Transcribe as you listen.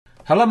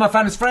Hello, my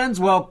fans friends.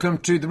 Welcome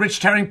to the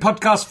Richard Herring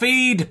podcast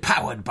feed,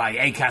 powered by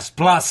Acast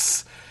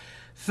Plus.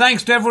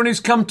 Thanks to everyone who's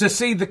come to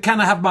see the Can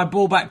I Have My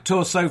Ball Back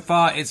tour so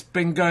far. It's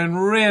been going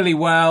really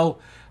well.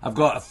 I've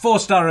got a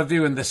 4-star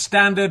review in The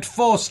Standard,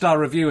 4-star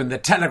review in The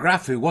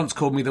Telegraph, who once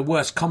called me the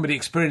worst comedy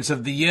experience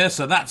of the year,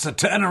 so that's a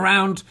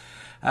turnaround.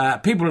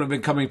 People have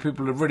been coming,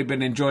 people have really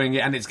been enjoying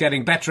it, and it's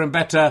getting better and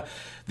better.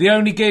 The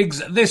only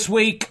gigs this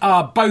week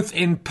are both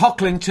in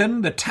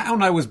Pocklington, the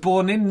town I was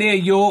born in, near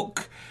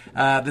York.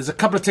 There's a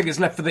couple of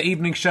tickets left for the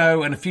evening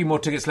show and a few more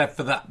tickets left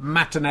for that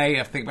matinee,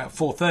 I think about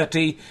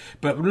 4:30.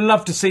 But would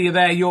love to see you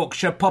there,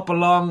 Yorkshire. Pop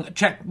along.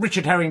 Check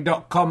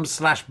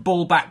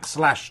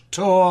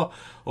richardherring.com/ballback/tour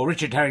or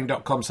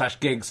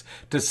richardherring.com/gigs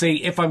to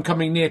see if I'm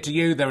coming near to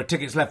you. There are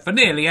tickets left for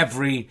nearly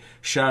every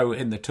show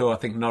in the tour. I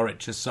think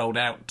Norwich has sold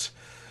out.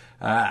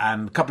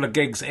 And a couple of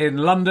gigs in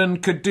London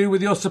could do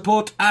with your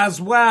support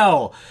as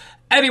well.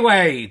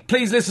 Anyway,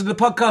 please listen to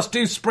the podcast.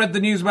 Do spread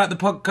the news about the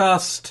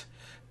podcast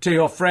to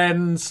your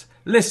friends.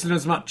 Listen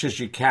as much as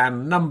you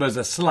can. Numbers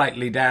are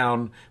slightly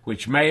down,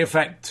 which may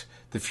affect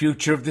the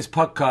future of this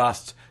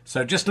podcast.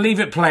 So just leave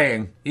it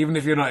playing, even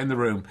if you're not in the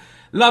room.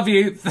 Love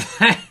you.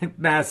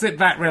 Now sit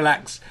back,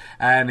 relax,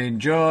 and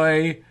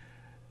enjoy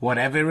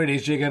whatever it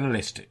is you're going to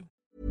listen to.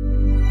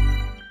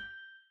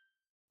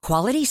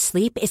 Quality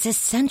sleep is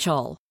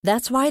essential.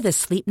 That's why the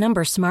Sleep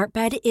Number Smart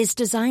Bed is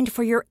designed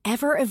for your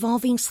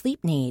ever-evolving sleep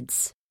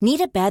needs.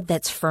 Need a bed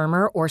that's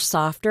firmer or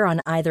softer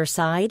on either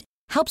side?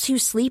 Helps you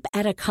sleep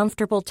at a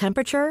comfortable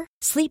temperature?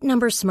 Sleep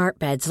Number Smart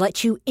Beds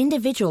let you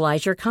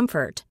individualize your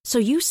comfort, so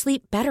you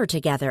sleep better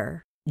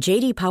together.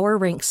 J.D. Power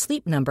ranks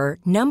Sleep Number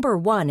number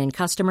 1 in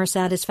customer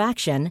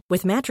satisfaction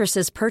with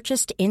mattresses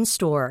purchased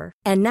in-store.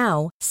 And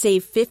now,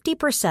 save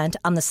 50%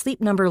 on the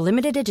Sleep Number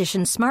Limited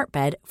Edition Smart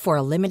Bed for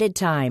a limited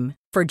time.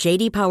 For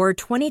J.D. Power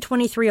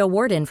 2023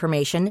 award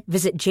information,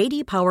 visit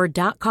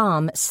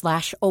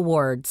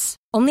jdpower.com/awards.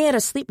 Only at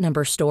a Sleep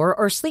Number store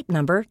or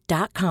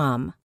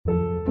sleepnumber.com.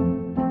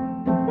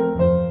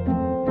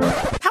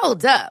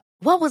 Hold up.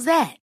 What was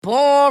that?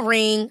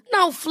 Boring.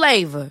 No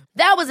flavor.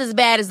 That was as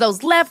bad as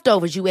those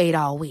leftovers you ate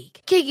all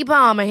week. Keke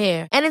Palmer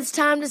here, and it's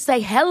time to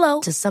say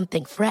hello to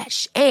something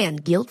fresh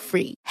and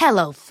guilt-free.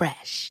 Hello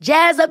Fresh.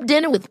 Jazz up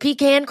dinner with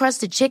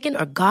pecan-crusted chicken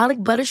or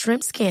garlic butter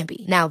shrimp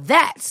scampi. Now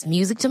that's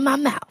music to my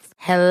mouth.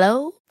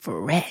 Hello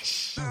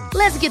Fresh.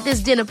 Let's get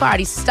this dinner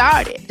party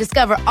started.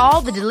 Discover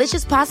all the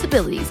delicious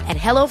possibilities at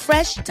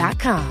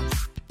hellofresh.com.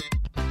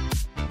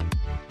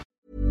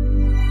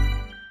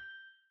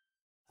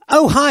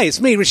 Oh, hi, it's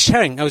me, Richard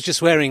Herring. I was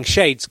just wearing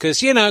shades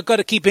because, I've got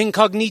to keep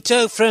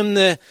incognito from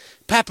the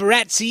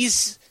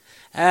paparazzis.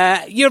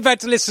 You're about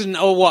to listen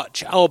or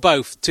watch, or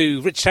both,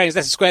 to Richard Herring's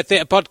Leicester Square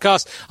Theatre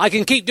podcast. I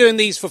can keep doing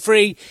these for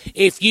free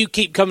if you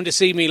keep coming to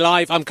see me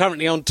live. I'm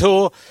currently on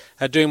tour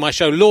doing my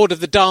show Lord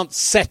of the Dance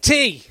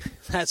Settee.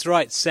 That's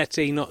right,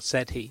 Settee, not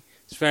Settee.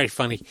 It's very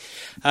funny.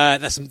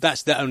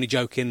 That's the only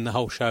joke in the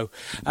whole show.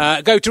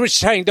 Go to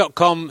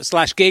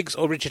richardherring.com/gigs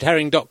or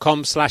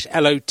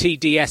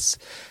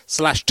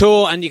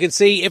richardherring.com/LOTDS/tour and you can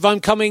see if I'm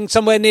coming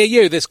somewhere near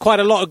you. There's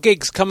quite a lot of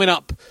gigs coming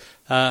up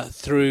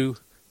through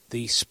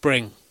the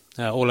spring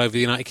all over the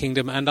United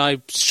Kingdom, and I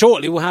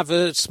shortly will have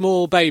a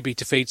small baby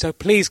to feed, so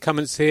please come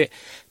and see it.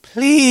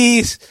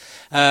 Please.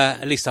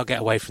 At least I'll get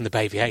away from the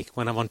baby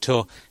when I'm on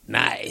tour.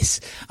 Nice.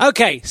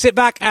 Okay, sit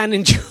back and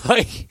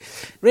enjoy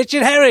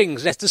Richard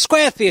Herring's Leicester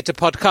Square Theatre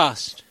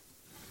podcast.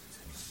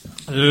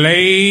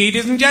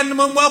 Ladies and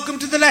gentlemen, welcome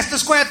to the Leicester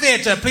Square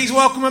Theatre. Please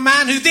welcome a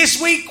man who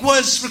this week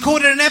was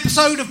recorded an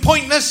episode of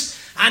Pointless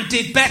and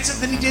did better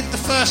than he did the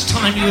first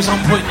time he was on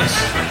Pointless.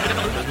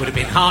 It would have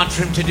been hard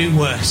for him to do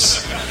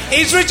worse.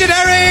 It's Richard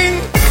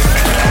Herring!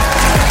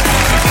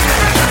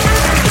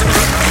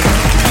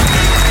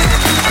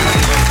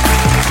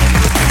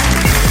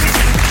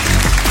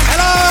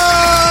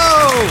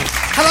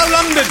 Hello,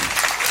 London.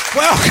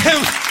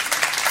 Welcome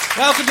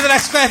to the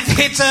Leicester Square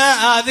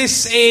Theatre.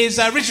 This is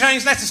Richard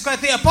Herring's Leicester Square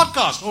Theatre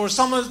podcast, or as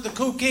some of the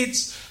cool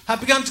kids have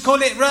begun to call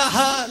it,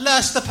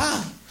 Leicester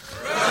Power.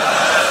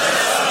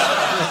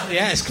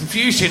 Yeah, it's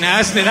confusion now,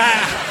 isn't it?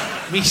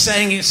 Me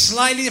saying it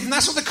slightly different.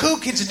 That's what the cool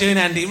kids are doing,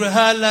 Andy.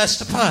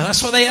 Leicester Power.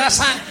 That's what they.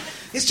 That's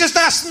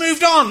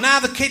moved on.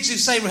 Now the kids who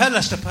say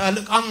Leicester Power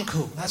look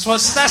uncool. That's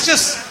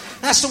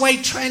the way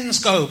trends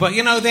go. But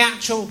the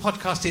actual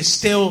podcast is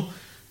still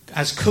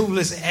as cool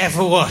as it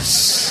ever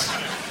was.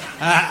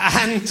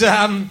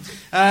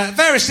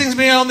 Various things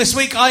being on this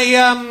week.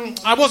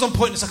 I was on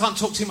Pointless. I can't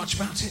talk too much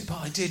about it,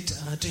 but I did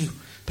do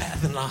better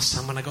than last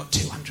time when I got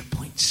 200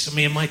 points for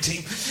me and my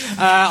team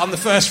on the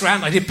first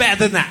round. I did better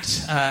than that,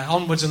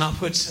 onwards and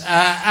upwards.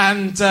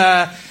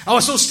 I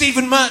saw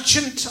Stephen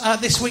Merchant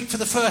this week for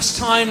the first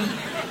time.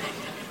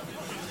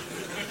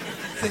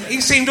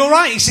 He seemed all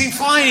right. He seemed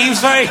fine. He was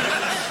very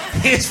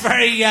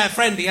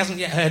friendly. He hasn't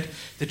yet heard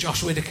the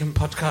Josh Widdicombe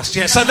podcast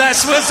yet, so we'll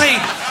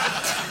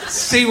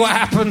see what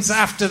happens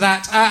after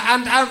that.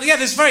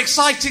 There's very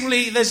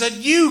excitingly, there's a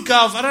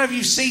YouGov, I don't know if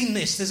you've seen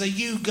this, there's a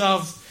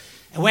YouGov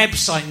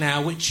website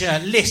now which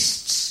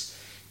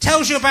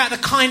tells you about the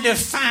kind of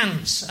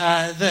fans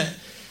that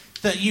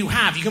that you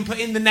have. You can put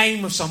in the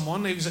name of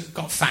someone who's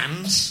got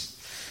fans.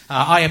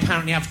 I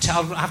apparently have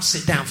to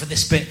sit down for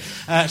this bit,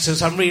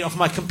 so I'm reading off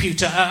my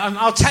computer. And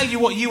I'll tell you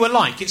what you are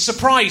like. It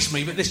surprised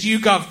me, but this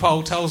YouGov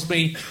poll tells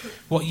me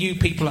what you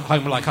people at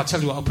home are like. I'll tell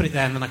you what, I'll put it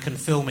there and then I can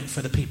film it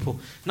for the people.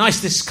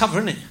 Nice, this cover,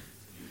 isn't it?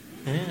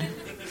 Yeah.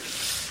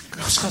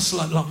 God, it's cost a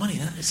lot of money,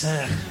 that. It's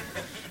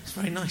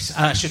very nice.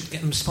 I should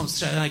get them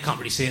sponsored. I can't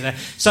really see it there.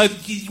 So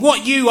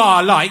what you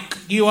are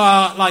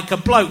like a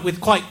bloke with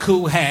quite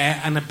cool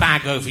hair and a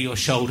bag over your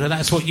shoulder.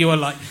 That's what you are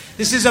like.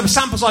 This is a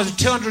sample size of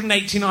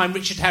 289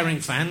 Richard Herring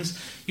fans.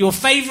 Your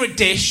favourite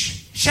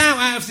dish, shout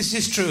out if this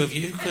is true of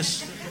you,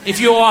 because if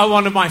you are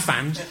one of my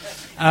fans,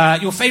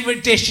 your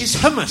favourite dish is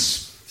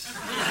hummus.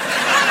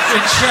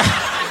 Which,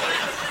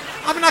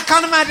 I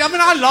can't imagine.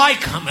 I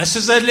like hummus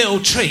as a little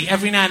treat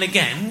every now and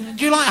again.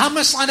 Do you like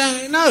hummus? I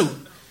don't know.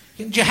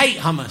 Do you hate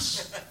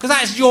hummus? Because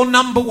that is your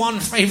number one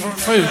favourite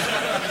food.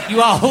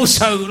 You are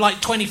also like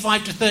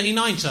 25 to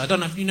 39, so I don't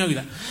know if you know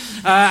that.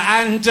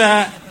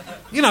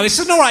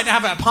 It's all right to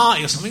have it at a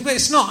party or something, but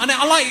it's not. And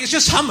it's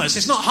just hummus.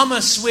 It's not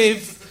hummus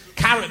with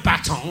carrot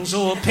batons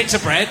or pita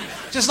bread.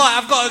 Just like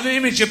I've got an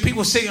image of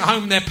people sitting at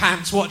home in their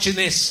pants watching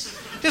this,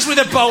 just with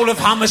a bowl of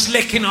hummus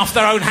licking off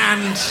their own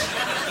hand.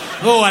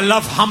 Oh, I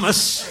love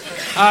hummus.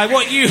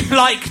 What you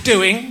like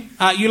doing,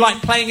 you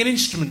like playing an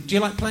instrument. Do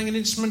you like playing an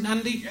instrument,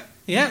 Andy?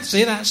 Yeah,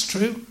 see, that's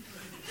true.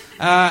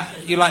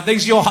 You like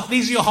these are your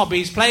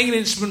hobbies: playing an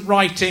instrument,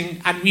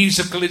 writing, and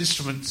musical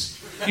instruments.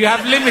 You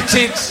have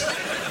limited.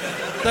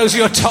 Those are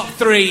your top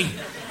three.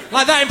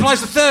 Like that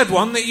implies the third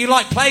one, that you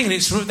like playing an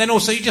instrument, then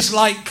also you just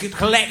like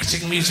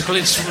collecting musical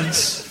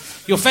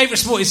instruments. Your favourite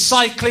sport is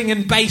cycling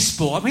and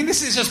baseball. I mean,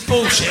 this is just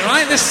bullshit,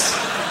 right?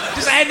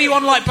 Does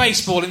anyone like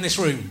baseball in this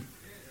room?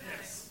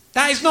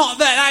 That is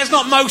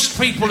not most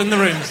people in the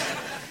room.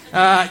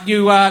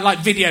 You like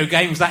video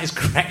games, that is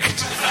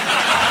correct.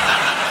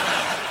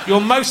 Your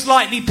most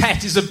likely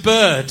pet is a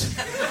bird.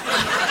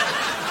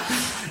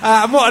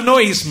 And what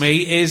annoys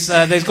me is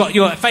there's got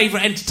your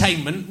favourite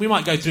entertainment. We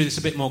might go through this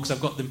a bit more because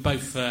I've got them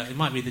both. It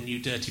might be the new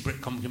Dirty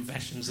Britcom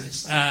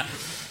Confessions.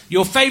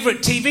 Your favourite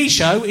TV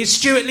show is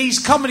Stuart Lee's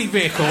Comedy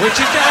Vehicle, which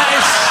is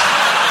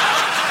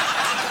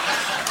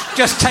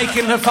just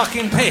taking the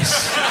fucking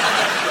piss.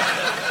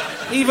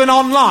 Even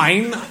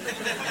online,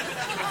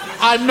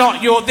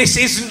 this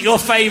isn't your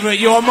favourite,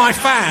 you're my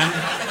fan.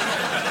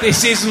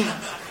 This isn't...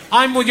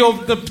 you're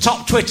the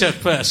top Twitter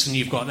person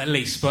you've got, at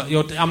least, but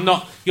I'm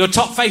not... Your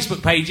top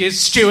Facebook page is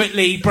Stuart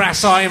Lee,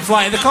 Brass Eye and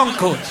Flight of the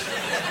Conchords.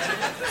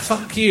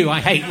 Fuck you, I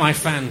hate my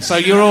fans. So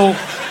you're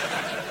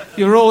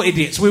all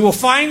idiots. We will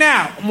find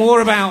out more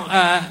about...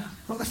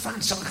 the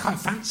fans... I quite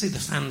fancy the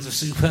fans of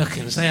Sue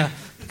Perkins. They are...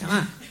 Look at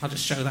that. I'll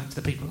just show that to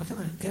the people. Look at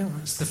that girl.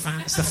 It's the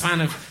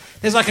fan of...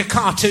 There's like a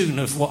cartoon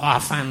of what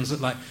our fans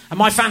look like. And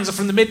my fans are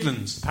from the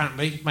Midlands,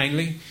 apparently,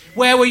 mainly.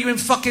 Where were you in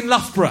fucking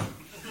Loughborough?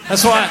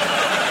 That's what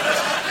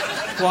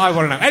I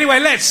want to know. Anyway,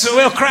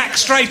 we'll crack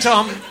straight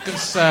on,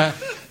 because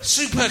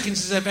Sue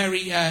Perkins is a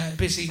very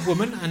busy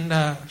woman, and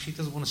she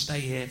doesn't want to stay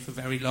here for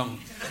very long.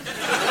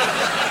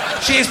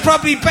 She is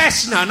probably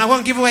best known, I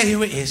won't give away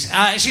who it is,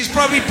 she's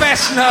probably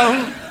best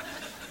known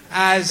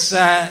as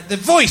the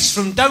voice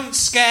from Don't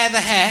Scare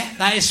the Hare.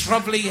 That is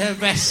probably her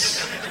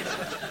best...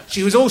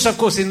 She was also, of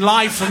course, in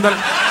Live from the...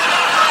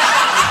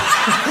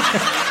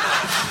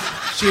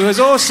 She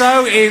was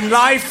also in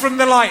Live from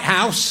the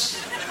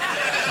Lighthouse.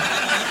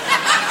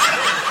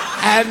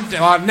 And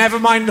never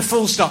mind the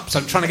full stops.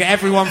 I'm trying to get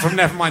everyone from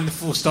Never Mind the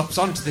Full Stops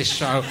onto this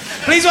show.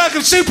 Please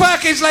welcome Sue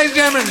Perkins, ladies and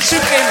gentlemen. Sue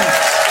Perkins.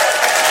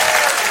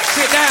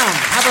 Sit down.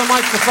 Have a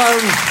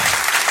microphone.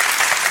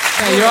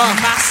 There you are.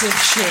 Massive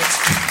shit.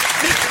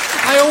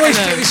 I always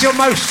think it's your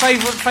most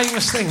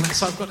famous thing.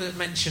 So I've got to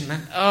mention that.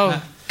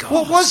 Oh, God.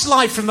 What was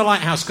Live from the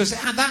Lighthouse? Because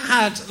that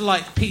had,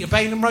 like, Peter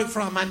Bainham wrote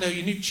for Armando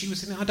Iannucci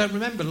was in it. I don't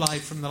remember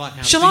Live from the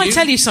Lighthouse. Shall I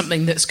tell you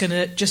something that's going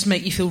to just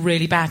make you feel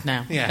really bad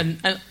now? Yeah.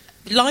 And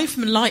Live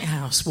from the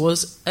Lighthouse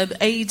was an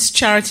AIDS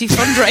charity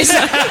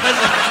fundraiser.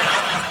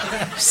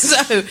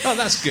 Oh,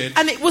 that's good.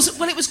 And it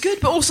was good,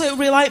 but also a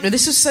real eye-opener.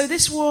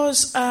 This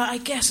was, I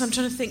guess, I'm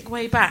trying to think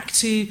way back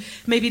to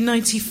maybe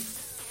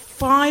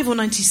 95 or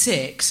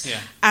 96. Yeah.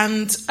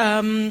 And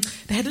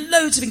they had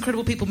loads of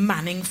incredible people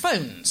manning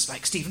phones,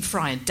 like Stephen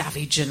Fry and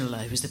Davy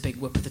Ginola, who was the big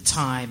whoop at the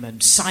time,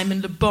 and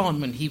Simon Le Bon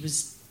when he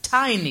was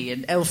tiny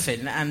and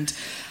elfin, and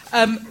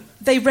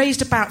they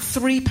raised about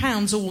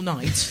 £3 all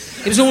night.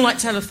 It was all night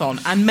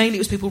telethon, and mainly it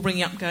was people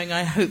ringing up going,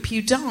 I hope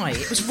you die.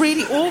 It was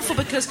really awful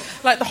because,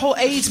 like, the whole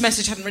AIDS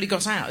message hadn't really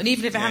got out, and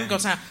even if it hadn't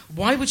got out,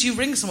 why would you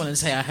ring someone and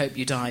say, I hope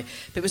you die?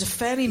 But it was a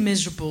fairly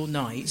miserable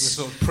night. It was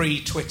sort of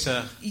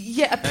pre-Twitter.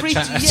 Yeah,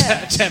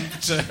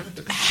 attempt to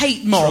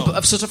hate mob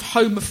of sort of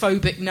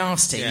homophobic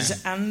nasties,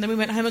 and then we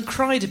went home and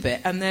cried a bit,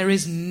 and there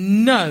is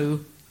no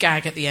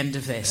gag at the end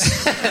of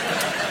this.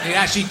 It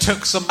actually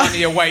took some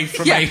money away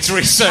from Aid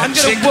research. I'm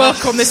going to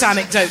work on this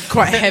anecdote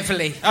quite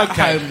heavily at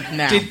home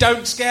now. Did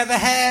Don't Scare the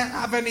Hair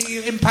have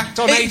any impact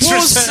on AIDS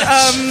research?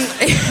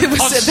 It was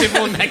positive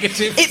or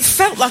negative? It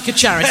felt like a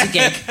charity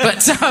gig, but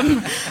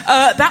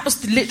that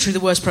was literally the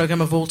worst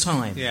programme of all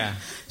time. Yeah.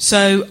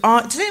 So,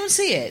 did anyone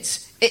see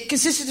it? It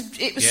consisted of...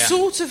 It was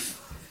sort of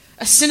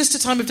a sinister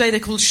time of day they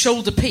called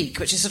Shoulder Peak,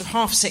 which is sort of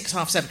 6:30,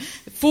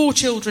 7:30. 4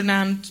 children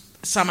and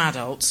some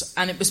adults,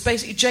 and it was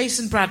basically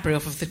Jason Bradbury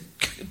off of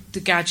the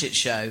Gadget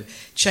Show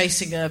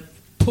chasing a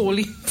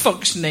poorly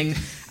functioning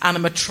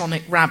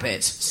animatronic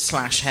rabbit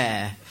 /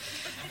 hare.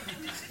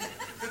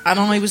 And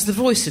I was the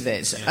voice of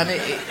it, and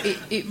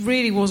it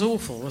really was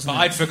awful, wasn't it?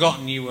 But I'd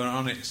forgotten you were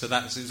on it, so it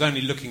was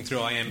only looking through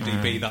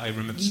IMDb that I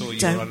saw you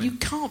were on it. You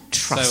can't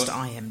trust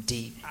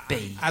IMDb.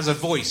 As a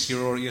voice,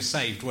 you're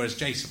saved, whereas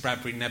Jason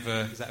Bradbury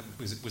never...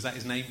 Was that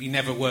his name? He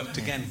never worked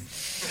again.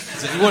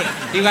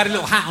 He had a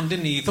little hat on,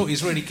 didn't he? He thought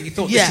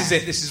this is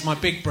it, this is my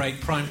big break,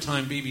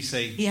 primetime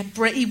BBC.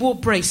 He wore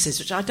braces,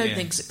 which I don't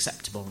think is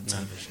acceptable on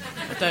television.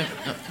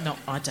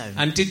 I don't.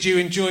 And did you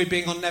enjoy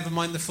being on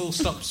Nevermind the Full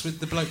Stops with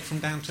the bloke from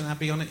Downton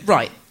Abbey on it?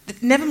 Right.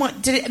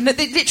 Nevermind.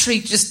 They literally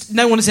just...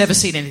 No one has ever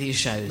seen any of these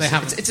shows. They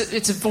haven't.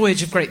 It's a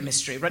voyage of great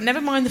mystery. Right.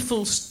 Nevermind the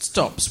Full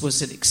Stops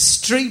was an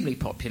extremely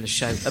popular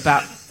show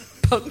about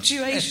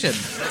punctuation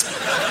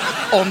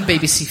on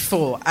BBC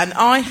 4, and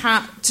I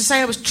had to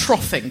say I was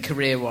troughing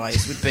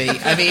career-wise would be,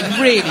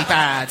 really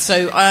bad.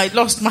 So I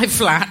lost my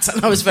flat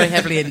and I was very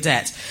heavily in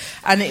debt.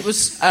 And it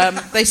was,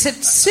 they said,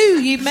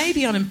 Sue, you may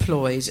be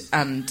unemployed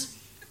and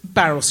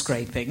barrel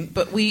scraping,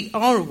 but we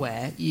are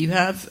aware you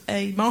have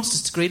a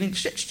master's degree in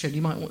English literature and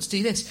you might want to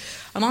do this.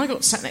 And I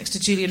got sat next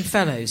to Julian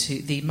Fellows,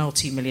 the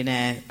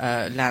multi-millionaire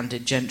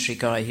landed gentry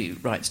guy who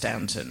writes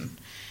Downton.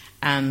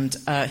 And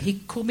he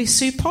called me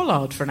Sue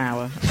Pollard for an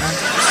hour. And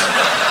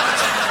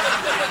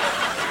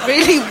it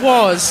really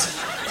was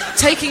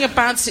taking a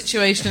bad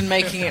situation and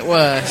making it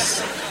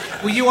worse.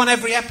 Were you on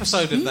every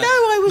episode of that? No,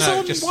 I was on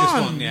one. Just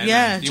one.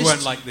 Yeah, you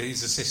weren't like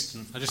his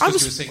assistant. I just thought you were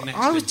sitting next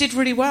to him. Did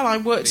really well. I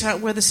worked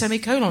out where the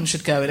semicolon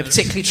should go in a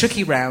particularly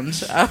tricky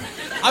round.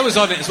 I was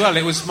on it as well.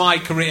 It was my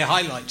career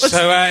highlight.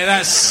 So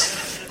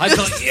that's... I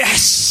thought,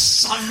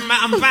 yes,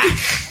 I'm back.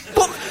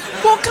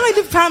 What kind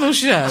of panel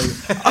show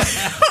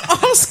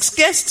asks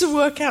guests to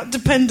work out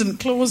dependent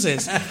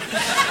clauses?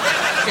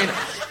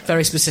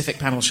 Very specific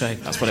panel show.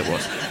 That's what it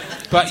was.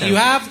 But you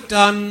have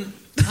done...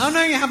 Oh,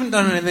 no, you haven't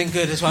done anything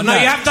good as well. No,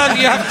 you have done...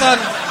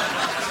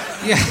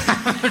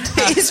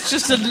 It's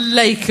just a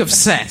lake of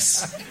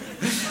cess.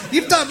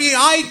 You've done...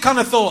 I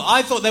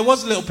thought there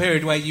was a little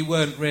period where you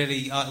weren't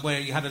really... where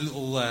you had a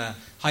little...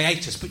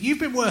 hiatus, but you've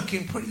been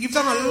working. You've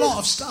done a lot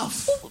of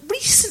stuff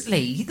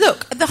recently.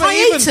 Look, the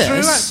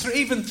hiatus.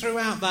 Even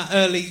throughout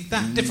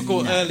that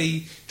difficult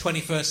early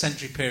 21st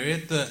century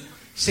period that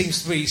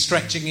seems to be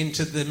stretching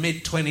into the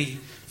mid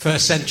 21st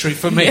century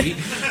for me.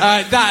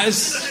 That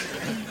is,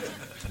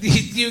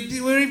 you've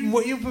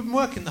been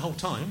working the whole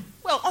time.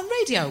 Well, on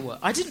radio work,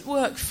 I didn't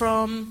work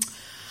from.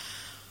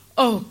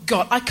 Oh,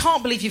 God, I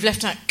can't believe you've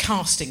left out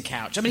Casting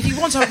Couch. If you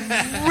want a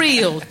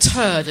real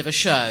turd of a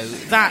show,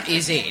 that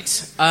is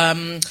it.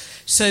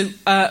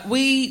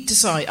 We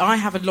decide... I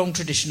have a long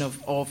tradition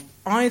of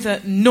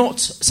either not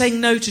saying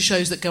no to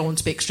shows that go on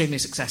to be extremely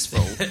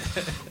successful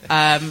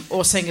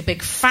or saying a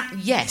big fat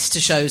yes to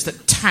shows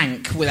that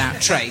tank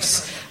without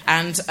trace.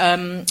 And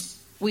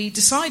we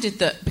decided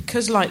that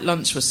because Light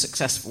Lunch was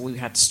successful, we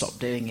had to stop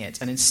doing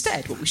it. And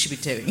instead, what we should be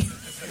doing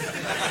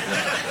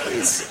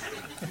is...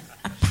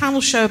 a panel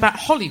show about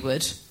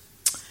Hollywood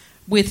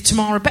with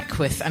Tamara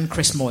Beckwith and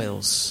Chris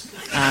Moyles.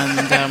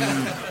 And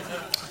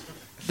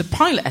the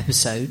pilot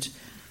episode,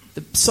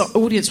 the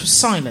audience was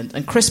silent,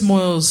 and Chris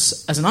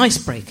Moyles, as an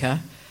icebreaker,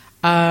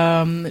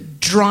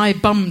 dry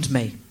bummed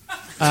me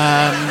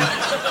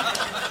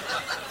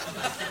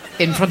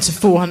in front of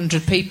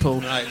 400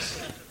 people. Nice.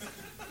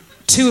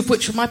 2 of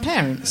which were my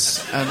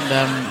parents.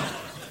 And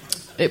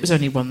it was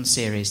only one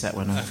series that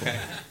went on for.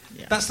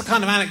 That's the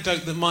kind of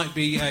anecdote that might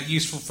be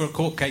useful for a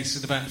court case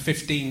in about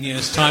 15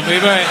 years' time.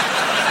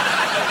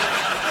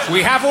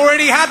 We have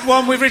already had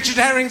one with Richard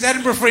Herring's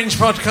Edinburgh Fringe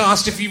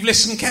podcast. If you've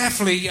listened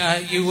carefully,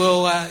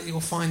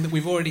 you'll find that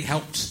we've already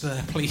helped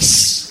the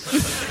police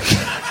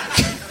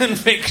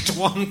convict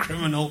one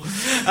criminal.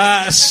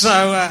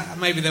 So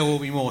maybe there will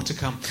be more to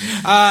come.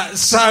 I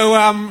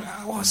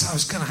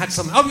was going to have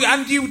something. Oh,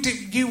 and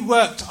you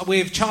worked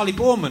with Charlie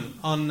Boorman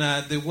on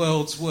the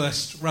world's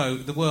worst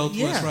road. The world's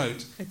worst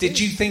road. Did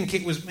you think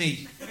it was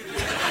me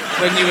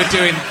when you were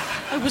doing?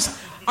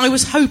 I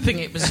was hoping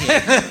it was you.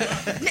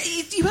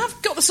 You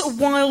have got the sort of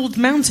wild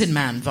mountain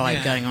man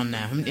vibe going on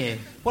now, haven't you?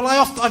 Well,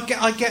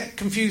 I get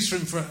confused for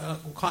him for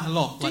quite a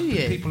lot. Do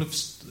you? People have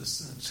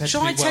said.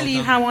 Shall I tell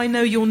you how I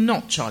know you're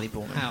not Charlie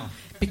Boorman? How?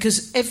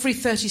 Because every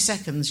 30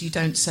 seconds you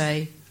don't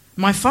say,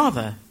 "My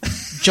father,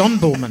 John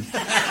Boorman."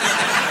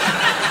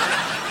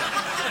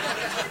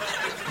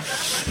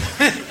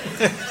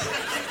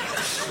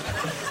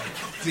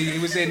 He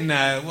was in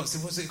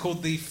what's it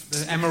called? The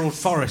Emerald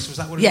Forest. Was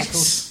that what it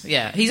was called?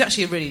 Yeah. He's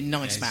actually a really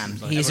nice man.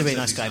 Like, He's a really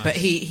nice guy, nice. but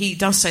he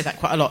does say that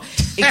quite a lot,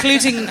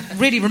 including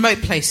really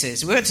remote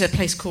places. We went to a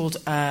place called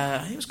I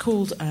think it was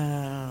called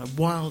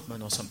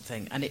Wildman or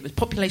something, and it was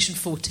population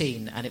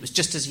 14, and it was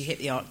just as you hit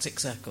the Arctic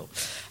Circle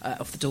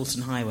off the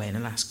Dalton Highway in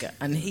Alaska,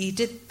 and he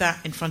did that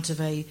in front of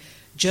a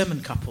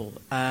German couple,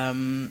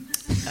 and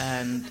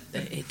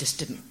it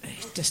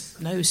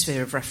just no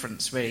sphere of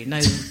reference really,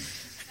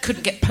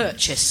 couldn't get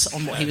purchase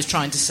on what he was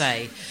trying to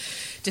say.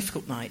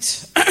 Difficult night.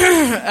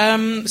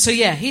 So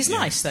yeah, he's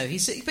nice though.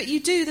 But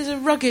there's a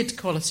rugged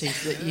quality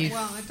that you.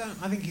 Well,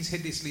 I think he's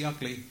hideously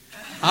ugly.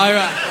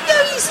 No,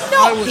 he's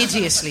not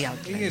hideously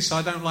ugly. He is. So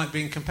I don't like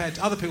being compared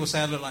to other people.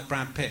 Say I look like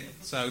Brad Pitt,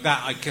 so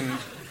that I can.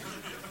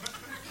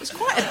 It's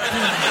quite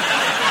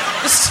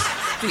just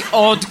the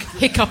odd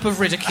hiccup of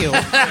ridicule.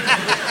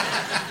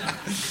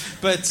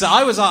 But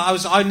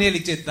I nearly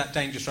did that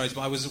Dangerous Roads,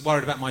 but I was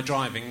worried about my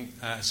driving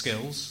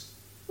skills.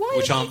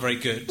 Which aren't very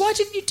good. Why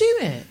didn't you do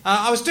it?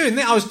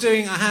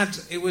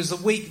 It was the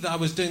week that I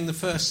was doing the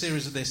first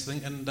series of this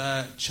thing, and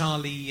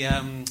Charlie,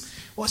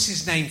 what's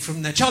his name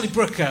from there? Charlie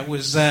Brooker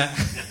was. Whatever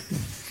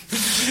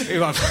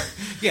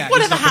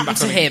happened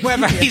to him?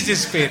 Whatever, he's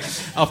disappeared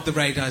off the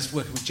radar. He's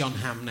working with John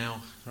Hamm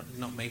now,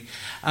 not me.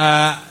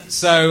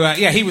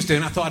 He was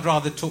doing it. I thought I'd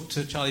rather talk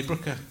to Charlie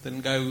Brooker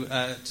than go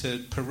to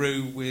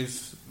Peru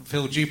with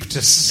Phil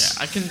Jupitus.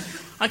 Yeah, I can.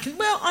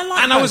 Well, I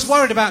like. And both. I was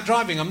worried about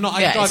driving. I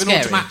drive an scary.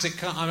 automatic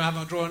car. I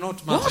haven't driven an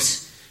automatic.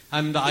 What?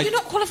 And You're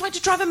not qualified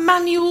to drive a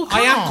manual car.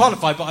 I am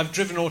qualified, but I've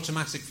driven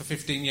automatic for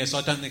 15 years, so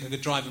I don't think I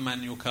could drive a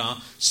manual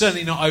car.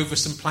 Certainly not over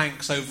some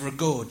planks over a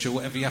gorge or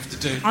whatever you have to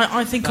do.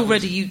 I think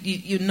already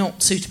you're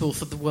not suitable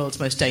for the world's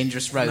most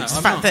dangerous roads. No, the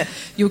I'm fact not. that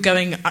you're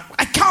going,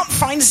 I can't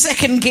find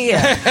second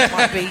gear,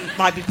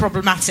 might be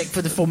problematic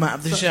for the format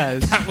of the show.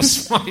 That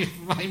was my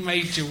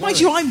major worry.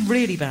 Mind you, I'm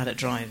really bad at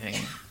driving.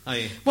 Are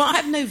you? Well, I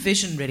have no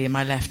vision really in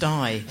my left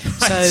eye,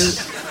 so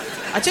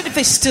I don't know if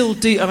they still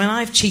do. I mean,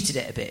 I've cheated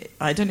it a bit.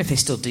 I don't know if they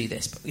still do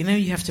this, but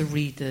you have to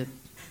read the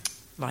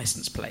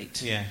licence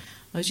plate. Yeah.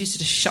 I was used to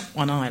just shut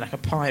one eye like a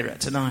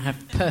pirate, and now I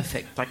have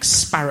perfect, like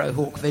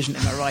sparrowhawk vision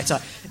in my right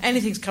eye.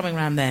 Anything's coming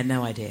around there,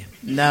 no idea.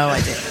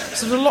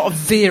 So there's a lot of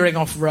veering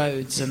off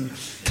roads and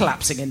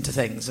collapsing into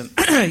things, and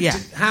yeah.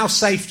 How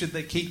safe did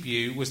they keep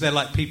you? Was there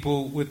like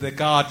people with their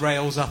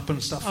guardrails up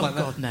and stuff like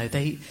that? Oh God, no.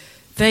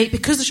 They,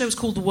 because the show was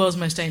called The World's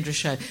Most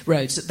Dangerous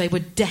Roads, they were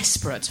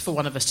desperate for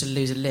one of us to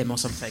lose a limb or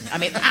something. I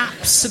mean,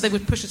 so they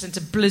would push us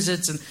into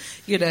blizzards and,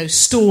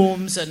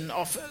 storms and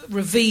off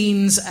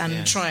ravines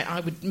and I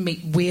would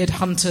meet weird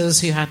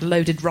hunters who had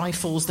loaded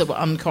rifles that were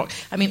uncocked.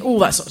 I mean, all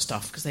that sort of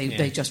stuff, because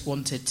they just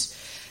wanted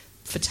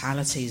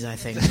fatalities, I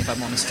think, if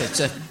I'm honest,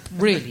 to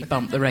really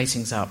bump the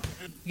ratings up.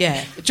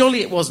 Yeah,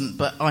 jolly it wasn't,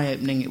 but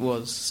eye-opening it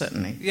was,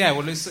 certainly. Yeah,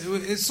 well, it's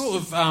sort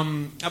of...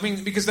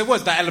 because there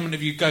was that element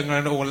of you going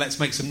around, let's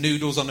make some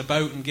noodles on a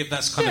boat and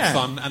that's kind of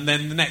fun, and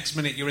then the next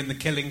minute you're in the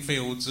killing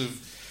fields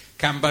of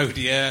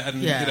Cambodia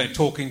and,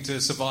 talking to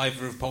a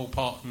survivor of Pol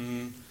Pot,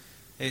 and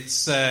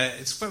it's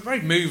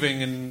very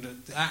moving,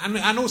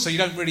 and also you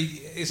don't really...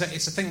 It's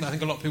a thing that I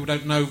think a lot of people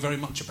don't know very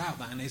much about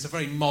that, and it's a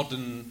very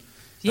modern...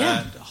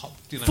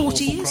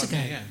 40 years crime.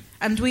 ago. Yeah.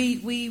 And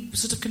we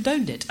sort of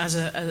condoned it as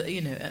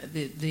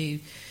the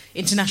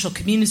international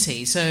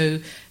community. So,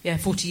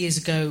 40 years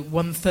ago,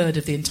 1/3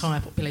 of the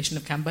entire population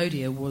of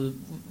Cambodia were,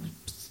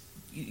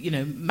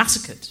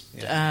 massacred.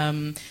 Yeah.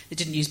 They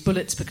didn't use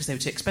bullets because they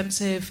were too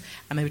expensive,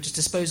 and they were just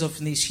disposed of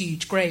in these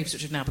huge graves,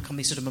 which have now become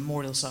these sort of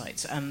memorial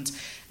sites. And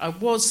I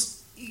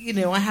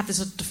have this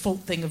sort of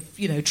default thing of,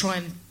 try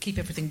and keep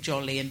everything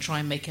jolly and try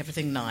and make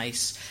everything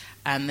nice.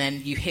 And then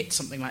you hit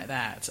something like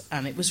that,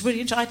 and it was really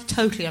interesting. I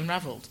totally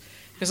unravelled,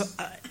 because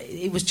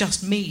it was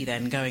just me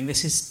then going,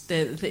 this is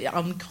the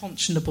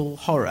unconscionable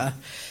horror,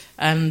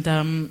 and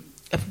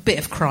a bit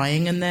of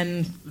crying, and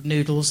then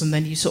noodles, and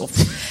then you sort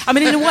of... I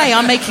mean, in a way,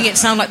 I'm making it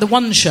sound like the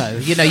One Show.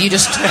 You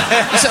just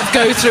you sort of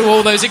go through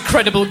all those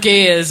incredible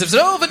gears of,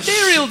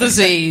 venereal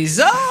disease.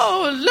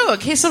 Oh,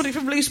 look, here's something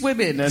from Loose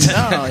Women.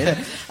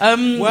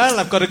 And, well,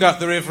 I've got to go up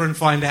the river and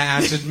find out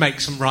how to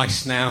make some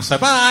rice now, so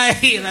bye!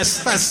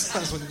 That's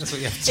what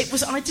you have to...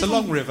 It's a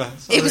long river.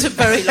 Sorry. It was a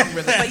very long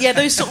river. But yeah,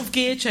 those sort of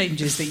gear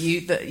changes that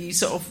you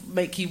sort of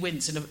make you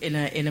wince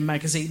in a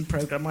magazine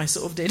programme, I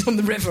sort of did on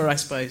the river, I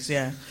suppose,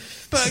 yeah.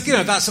 But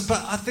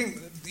but I think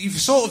you've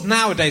sort of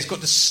nowadays got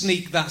to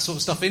sneak that sort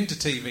of stuff into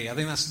TV. I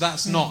think that's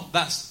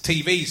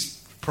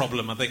TV's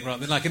problem. I think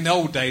rather than like in the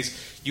old days,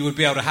 you would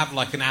be able to have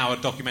like an hour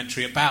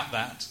documentary about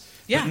that.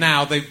 Yeah. But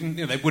now they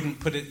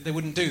wouldn't put it. They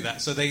wouldn't do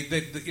that. So they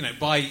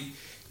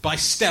by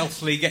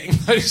stealthily getting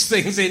those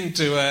things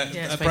into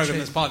a program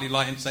that's partly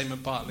light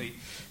entertainment, partly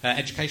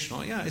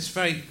educational. Yeah, it's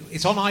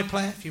on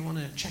iPlayer if you want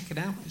to check it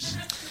out.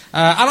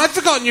 And I'd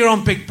forgotten you're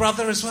on Big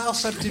Brother as well.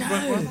 So did Big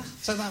Brother.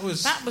 So that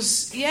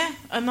was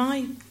and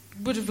I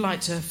would have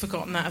liked to have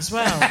forgotten that as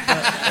well.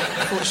 But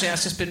unfortunately,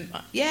 that's just been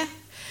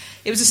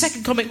It was a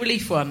second Comic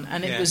Relief one,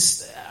 and Yeah.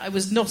 I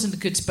was not in a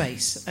good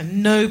space,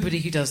 and nobody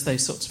who does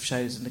those sorts of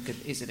shows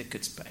is in a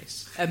good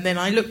space. And then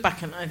I look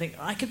back and I think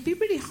I could be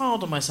really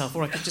hard on myself,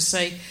 or I could just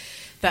say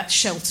that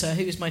Shelter,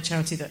 who was my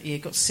charity that year,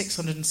 got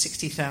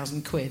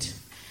 660,000 quid,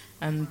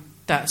 and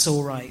that's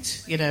all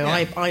right. You know,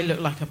 Yeah. I look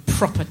like a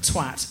proper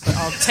twat, but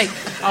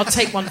I'll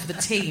take one for the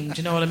team. Do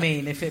you know what I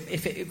mean? If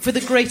it for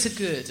the greater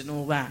good and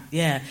all that,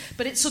 yeah.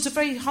 But it's sort of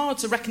very hard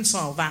to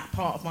reconcile that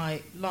part of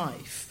my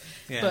life.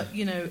 Yeah. But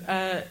you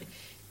know,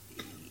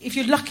 if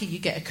you're lucky, you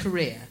get a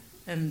career,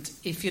 and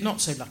if you're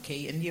not so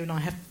lucky, and you and I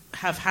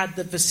have had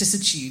the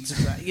vicissitudes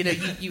of that, you know,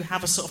 you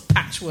have a sort of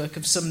patchwork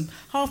of some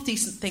half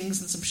decent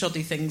things and some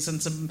shoddy things,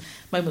 and some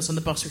moments on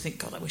the bus we think,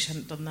 God, I wish I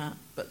hadn't done that.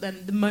 But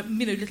then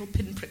little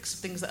pinpricks of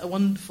things that are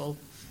wonderful.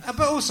 But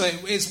also,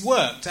 it's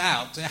worked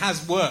out. It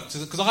has worked.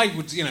 Because I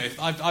would, you know,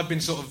 I've been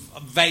sort of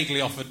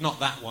vaguely offered, not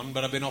that one,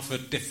 but I've been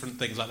offered different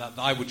things like that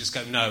I would just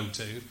go no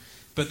to.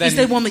 But then, Is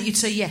there one that you'd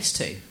say yes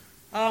to?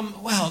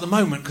 Well, at the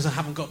moment, because I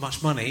haven't got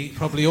much money,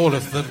 probably all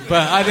of them.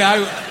 But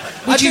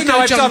Would you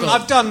go Jungle?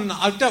 I've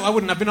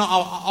been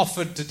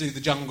offered to do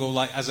the Jungle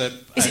like as a.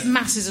 Is it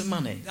masses of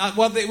money?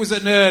 Well, it was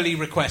an early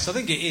request. I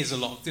think it is a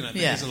lot. You know,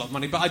 Yeah. it is a lot of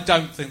money, but I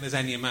don't think there's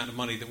any amount of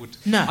money that would.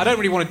 No. I don't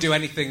really want to do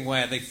anything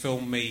where they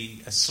film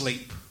me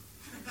asleep.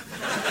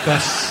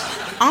 Because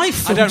I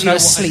filmed you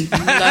asleep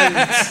loads.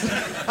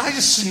 I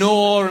just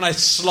snore and I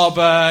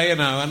slobber, you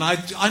know, and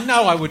I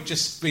know I would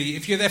just be,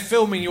 if they're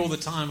filming you all the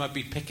time, I'd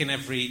be picking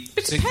every.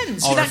 It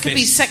depends. So orifice. that could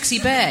be Sexy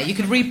Bear. You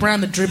could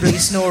rebrand the dribbly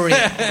snoring.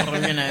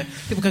 You know,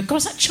 people go, God,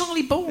 is that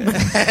Charlie Borman?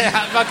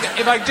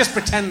 if I just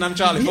pretend I'm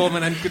Charlie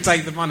Foreman and could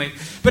take the money,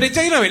 but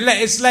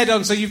it's led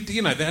on. So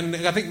and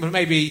I think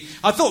maybe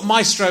I thought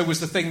Maestro was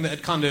the thing that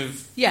had kind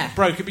of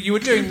broke it, but you were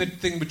doing the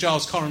thing with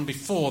Giles Corran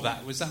before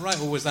that. Was that right,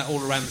 or was that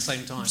all around the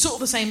same time? Sort of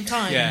the same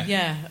time.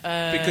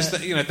 Yeah. Because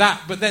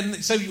that, but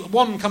then so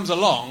one comes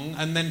along,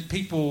 and then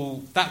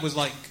people. That was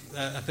like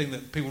a thing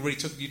that people really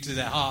took you to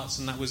their hearts,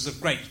 and that was a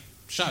great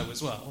show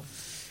as well.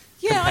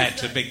 Compared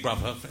to Big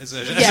Brother as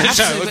a show,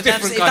 absolutely,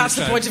 different kind that's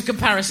of the show. point of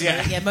comparison.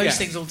 Yeah, most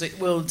things will do.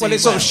 Well, it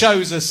sort of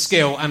shows a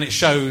skill, and it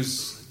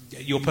shows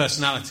your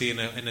personality in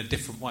a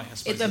different way. I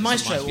suppose. The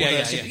Maestro.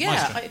 Maestro.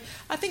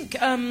 I think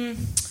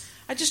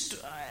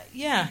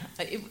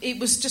it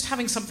was just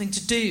having something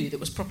to do that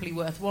was properly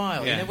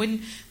worthwhile. Yeah. You know,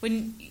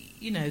 when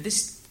you know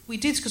this, we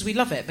did because we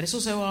love it, but it's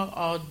also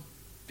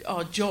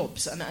our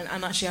jobs, and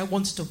actually I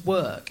wanted to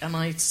work, and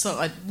I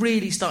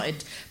really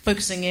started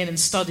focusing in and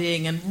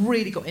studying, and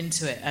really got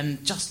into it,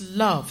 and just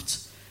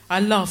I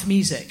love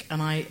music,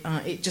 and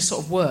it just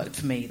sort of worked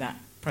for me, that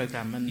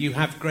programme. And you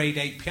have grade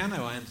 8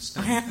 piano, I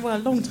understand. A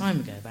long time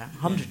ago, about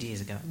 100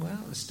 years ago. Well,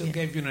 it still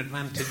gave you an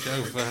advantage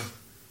over.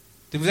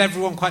 Was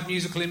everyone quite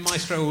musical in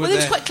Maestro? Well, it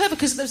was quite clever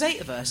because there was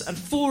 8 of us, and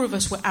 4 of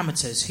us were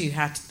amateurs who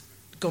had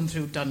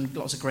done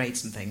lots of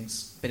grades and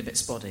things, been a bit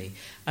spotty,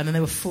 and then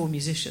there were 4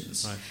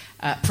 musicians,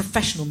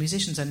 professional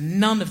musicians, and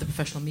none of the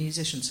professional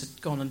musicians had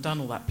gone and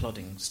done all that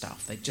plodding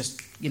stuff. They just,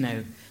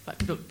 like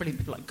brilliant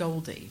people like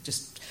Goldie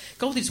just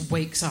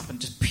wakes up and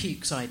just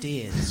pukes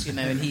ideas,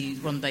 and he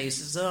one day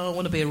says, "Oh, I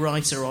want to be a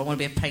writer," or "I want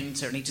to be a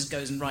painter," and he just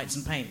goes and writes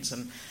and paints,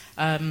 and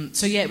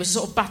it was a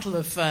sort of battle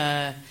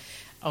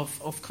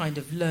of kind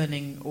of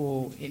learning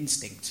or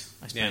instinct,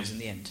 I suppose. In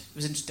the end, it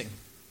was interesting.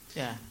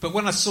 Yeah. But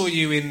when I saw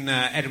you in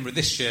Edinburgh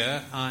this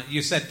year,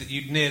 you said that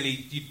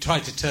you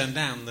tried to turn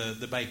down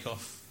the Bake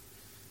Off.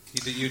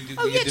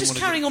 Just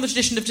carrying on the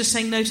tradition of just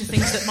saying no to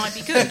things that might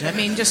be good. I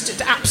mean,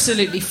 just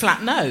absolutely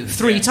flat no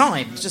 3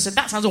 times. Just said,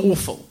 that sounds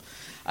awful.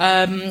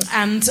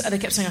 And they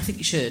kept saying, I think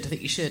you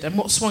should. And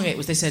what swung it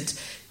was they said,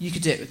 you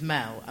could do it with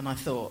Mel. And I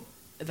thought,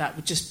 that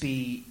would just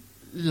be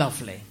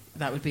lovely.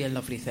 That would be a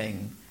lovely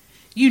thing.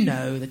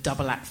 The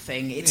double act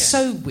thing. It's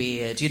so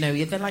weird.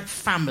 They're like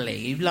family.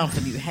 You love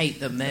them, you hate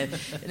them. And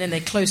then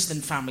they're closer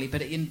than family,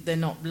 but they're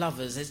not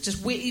lovers. It's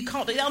just weird. You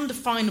can't. It's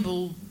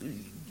undefinable,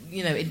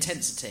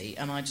 intensity.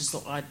 And I just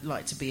thought I'd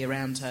like to be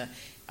around her.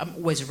 I'm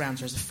always around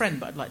her as a friend,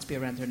 but I'd like to be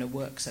around her in a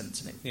work sense.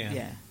 And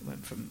it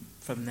went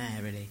from there,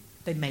 really.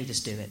 They made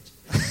us do it.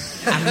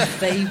 And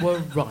they were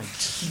right.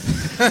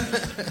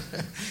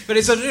 But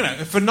it's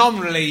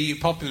phenomenally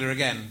popular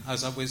again.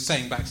 As I was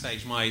saying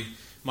backstage,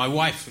 my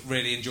wife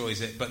really enjoys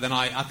it, but then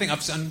I think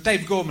and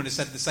Dave Gorman has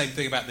said the same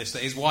thing about this,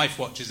 that his wife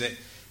watches it,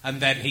 and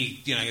then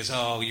he goes,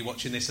 "Oh, you're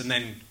watching this," and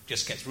then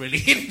just gets really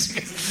into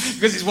it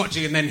because he's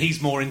watching, and then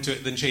he's more into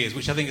it than she is,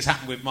 which I think has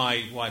happened with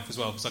my wife as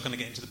well, because I'm going to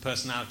get into the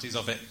personalities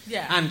of it,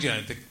 and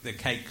the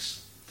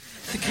cakes.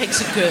 The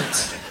cakes are good.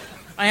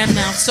 I am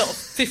now sort of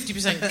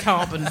 50%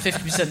 carbon,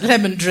 50%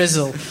 lemon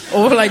drizzle.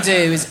 All I do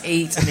is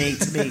eat and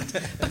eat and eat.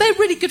 But they're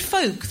really good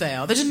folk, they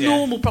are. They're just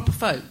normal, proper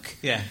folk.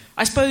 Yeah.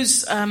 I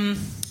suppose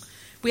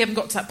we haven't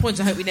got to that point,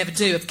 I hope we never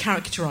do, of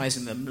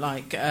caricaturising them,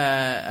 like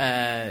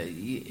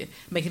making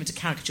them into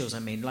caricatures,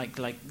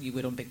 like you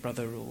would on Big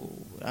Brother or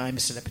I'm a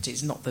Celebrity.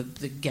 It's not the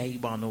gay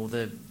one or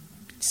the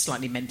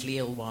slightly mentally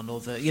ill one or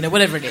the,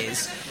 whatever it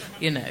is.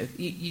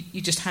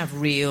 You just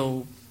have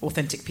real,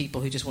 authentic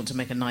people who just want to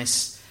make a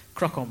nice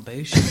croque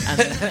bouche,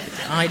 and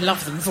I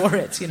love them for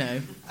it, you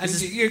know.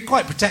 And you're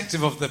quite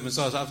protective of them as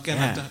well. Again,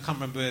 I can't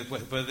remember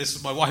whether this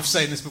is my wife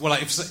saying this, but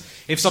like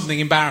if something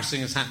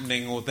embarrassing is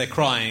happening or they're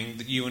crying,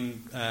 that you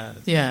and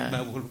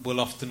Mel will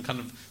often kind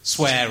of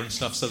swear and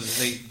stuff so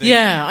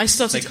that I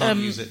started they can't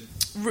use it.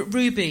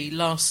 Ruby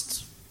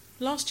last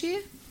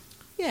year.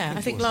 Yeah,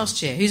 I think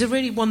last year. He's a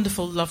really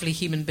wonderful, lovely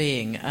human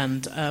being,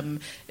 and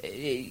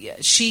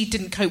she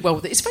didn't cope well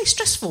with it. It's very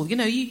stressful, you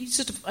know. You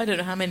sort of, I don't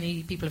know how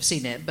many people have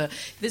seen it, but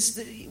there's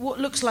what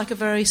looks like a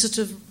very sort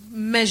of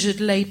measured,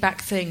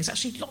 laid-back thing. It's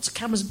actually lots of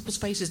cameras in people's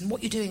faces, and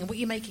what you're doing, and what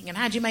you're making, and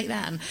how do you make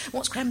that, and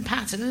what's creme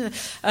pat,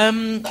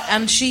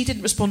 and she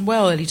didn't respond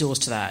well early doors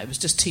to that. It was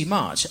just too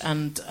much,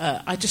 and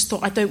I just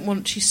thought,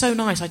 she's so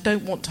nice, I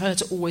don't want her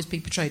to always be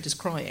portrayed as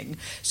crying,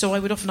 so I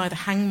would often either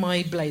hang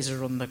my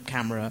blazer on the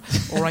camera,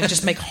 or I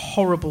just make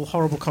horrible,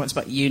 horrible comments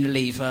about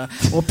Unilever,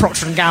 or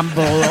Procter &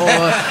 Gamble,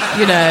 or,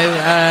 you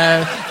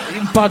know,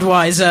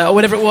 Budweiser, or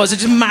whatever it was,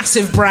 just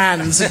massive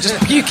brands, and just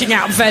puking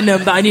out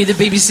venom that I knew the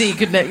BBC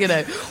could, you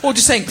know, or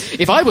just saying,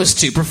 if I was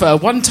to prefer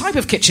one type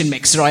of kitchen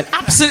mixer, I'd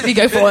absolutely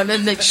go for it, and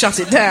then they'd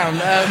shut it down.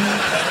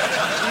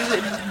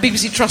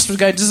 BBC Trust was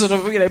going to sort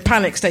of, you know,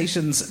 panic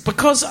stations,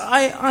 because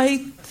I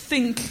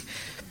think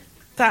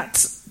that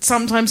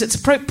sometimes it's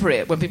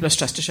appropriate when people are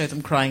stressed to show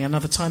them crying, and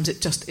other times it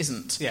just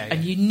isn't. Yeah.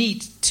 And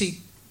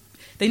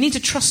they need to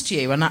trust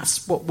you, and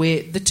that's what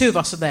the two of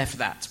us are there for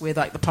that. We're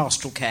like the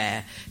pastoral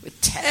care, with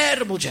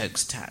terrible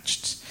jokes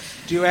attached.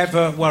 Do you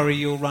ever worry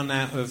you'll run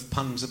out of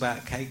puns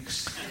about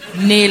cakes?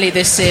 Nearly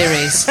this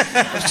series.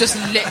 I was just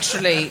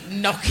literally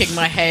knocking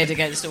my head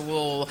against a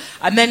wall.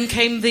 And then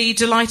came the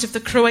delight of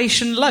the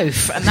Croatian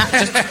loaf, and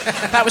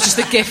that was just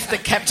the gift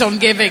that kept on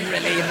giving,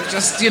 really. It was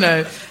just, you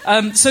know.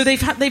 So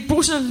they've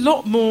brought in a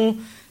lot more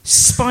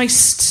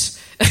spiced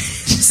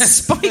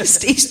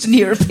Eastern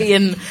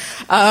European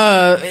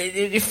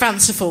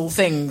fanciful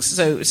things.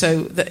 So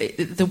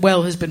the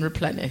well has been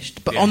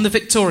replenished. But on the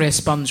Victoria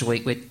Sponge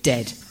week, we're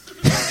dead.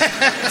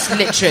 It's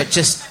literally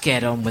just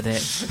get on with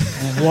it.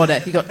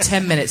 You got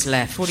 10 minutes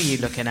left. What are you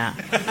looking at?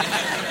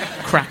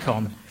 Crack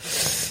on.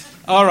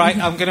 All right,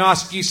 I'm going to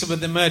ask you some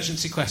of the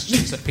emergency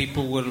questions that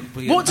people will.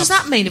 What does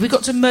that mean? Have we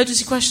got to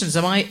emergency questions?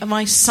 Am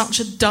I such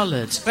a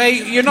dullard?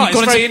 You're not.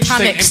 It's very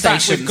interesting. In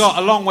fact, we've got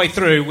a long way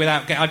through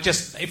without.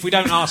 If we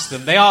don't ask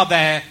them, they are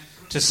there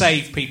to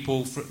save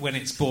people when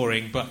it's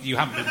boring. But you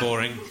haven't been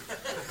boring.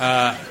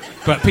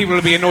 But people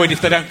will be annoyed if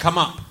they don't come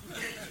up.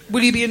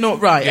 Will you be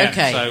not right? Yeah,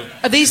 okay. So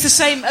are these the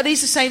same? Are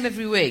these the same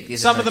every week?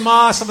 Some of them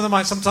are. Some of them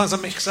might. Sometimes I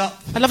mix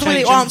up. I love the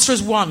way they answer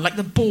as one, like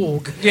the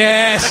Borg.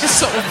 Yes,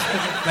 sort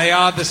of. They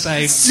are the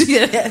same.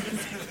 Yeah.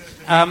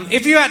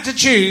 If you had to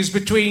choose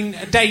between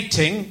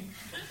dating,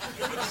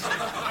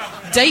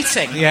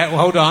 yeah. Well,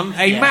 hold on.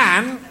 A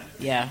man.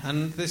 Yeah.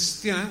 And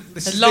this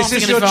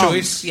is your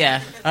choice.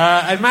 Yeah.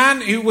 A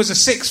man who was a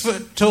 6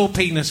 foot tall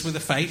penis with a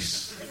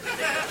face.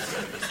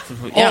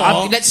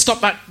 Yeah, let's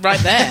stop that right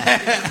there.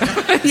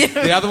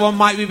 Yeah. The other one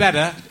might be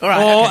better. All right,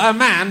 or a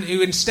man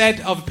who, instead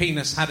of a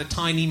penis, had a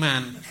tiny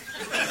man.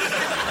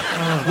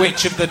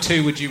 Which of the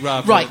two would you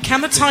rather? Right,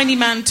 can the tiny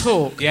man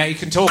talk? Yeah, he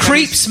can talk.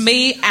 Creeps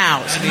me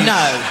out.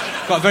 No.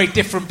 Got a very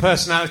different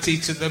personality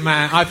to the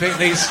man. I think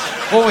he's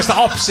almost the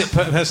opposite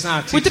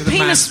personality to the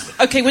man.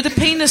 Okay, would the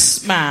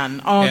penis man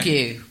argue?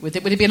 Yeah. Would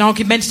it be an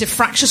argumentative,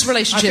 fractious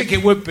relationship? I think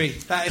it would be.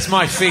 That is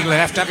my feeling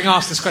after having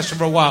asked this question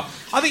for a while.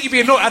 I think you'd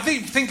be annoyed. I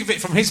think of it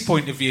from his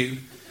point of view.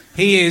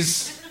 He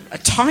is a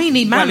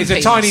tiny man. Well, he's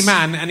a tiny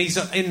man, and he's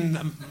in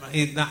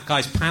that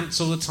guy's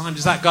pants all the time.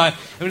 Does that guy? I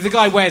mean, if the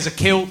guy wears a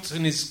kilt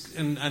and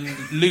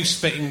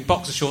loose-fitting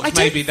boxer shorts,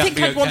 maybe that'd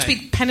be okay. I want to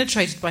be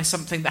penetrated by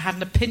something that had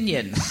an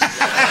opinion.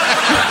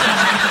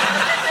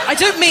 I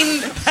don't mean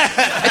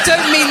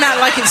that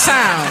like it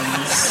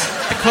sounds,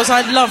 because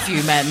I love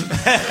you, men,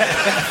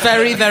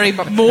 very, very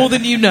much, more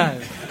than you know.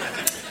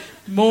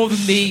 More than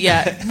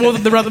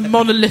the rather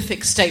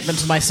monolithic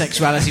statement of my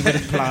sexuality would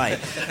imply.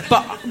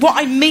 But what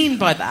I mean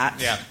by that,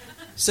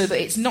 so that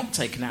it's not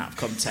taken out of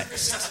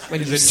context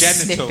when you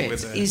snip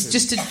it, is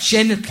just a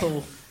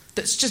genital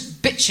that's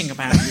just bitching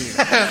about you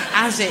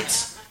as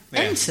it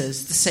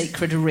enters the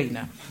sacred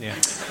arena. Yeah.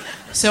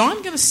 So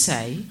I'm going to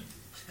say...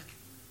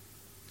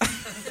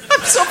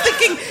 I'm sort of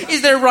thinking,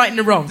 is there a right and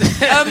a wrong?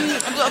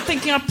 I'm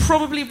thinking I'd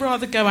probably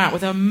rather go out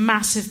with a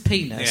massive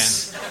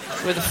penis. Yeah.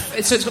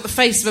 So it's got the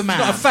face of a man.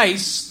 It's got a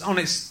face on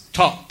its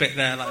top bit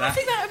there, like that. I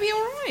think that would be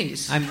all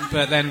right.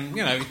 But then,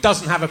 it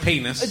doesn't have a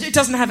penis. It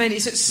doesn't have any,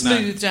 so it's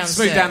smooth down there.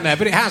 Smooth down there,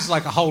 but it has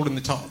like a hole in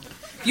the top.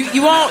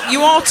 You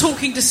are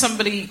talking to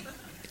somebody,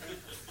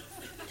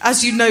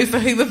 as you know, for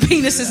whom a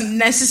penis isn't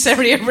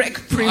necessarily a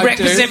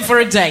prerequisite for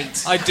a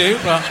date. I do,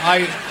 but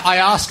I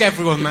ask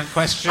everyone that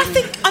question.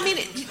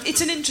 It's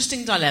an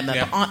interesting dilemma,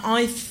 but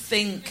I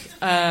think,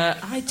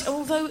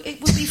 although it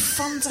would be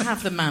fun to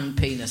have the man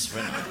penis for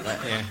a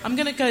night, I'm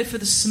going to go for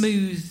the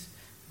smooth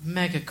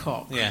mega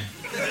cock. Yeah.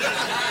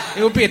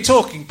 It would be a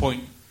talking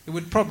point. It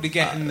would probably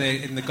get in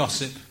the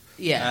gossip.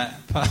 Yeah.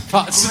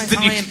 Parts of the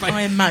newspaper.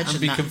 I imagine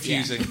and be that,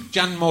 confusing.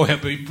 Jan Moore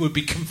would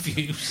be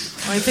confused.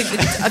 I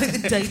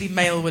think the Daily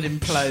Mail would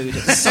implode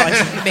at the sight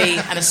of me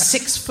and a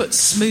 6-foot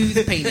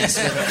smooth penis.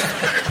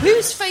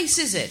 Whose face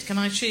is it? Can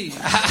I choose?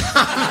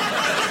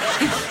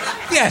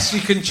 Yes,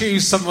 you can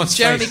choose someone's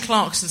Jeremy face.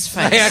 Clarkson's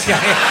face. Okay.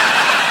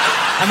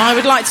 And I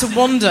would like to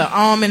wander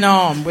arm in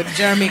arm with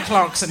Jeremy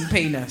Clarkson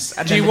penis.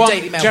 And Do then you the want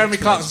Daily Mail Jeremy would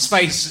Clarkson's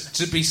face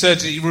to be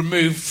surgically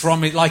removed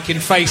from it, like in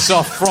Face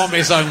Off, from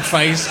his own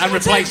face, and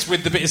replaced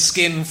with the bit of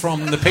skin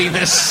from the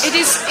penis?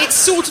 It's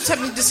sort of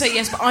tempting to say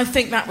yes, but I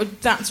think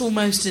that's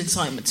almost an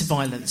incitement to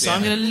violence. So Yeah.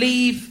 I'm going to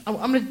leave.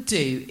 What I'm going to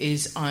do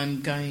is I'm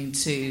going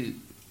to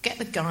get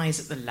the guys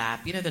at the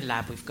lab. You know the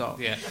lab we've got.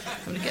 Yeah.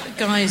 I'm going to get the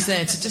guys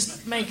there to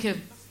just make a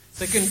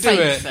They can fake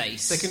do it.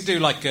 face. They can do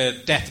like a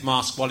death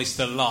mask while he's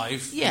still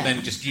alive, Yeah. and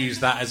then just use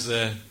that as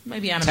a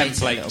maybe animate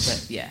it a template. little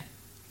bit. Yeah.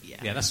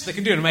 Yeah, they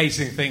can do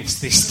amazing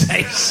things these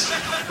days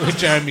with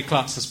Jeremy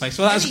Clarkson's face.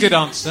 Well, that's a good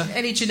answer.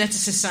 Any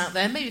geneticists out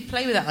there, maybe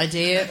play with that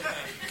idea.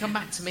 Come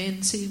back to me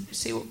and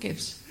see what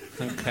gives.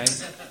 Okay.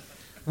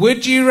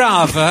 Would you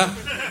rather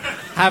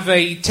have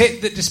a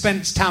tit that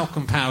dispensed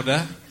talcum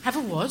powder, Have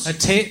a what? a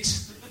tit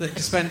that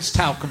dispensed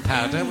talcum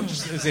powder, which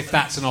is as if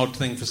that's an odd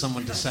thing for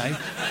someone to say,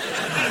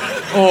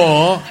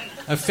 or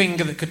a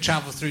finger that could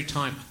travel through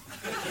time?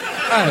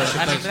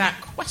 I mean, without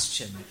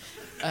question,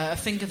 a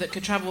finger that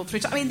could travel through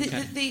time. I mean,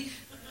 the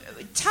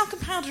talcum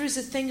powder is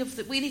a thing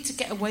that we need to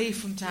get away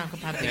from talcum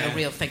powder being a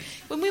real thing.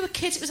 When we were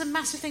kids, it was a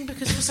massive thing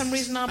because for some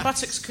reason our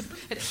buttocks could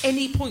at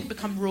any point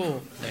become raw.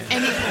 At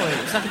any point.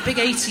 It was like a big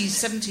 80s,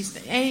 70s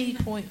thing. At any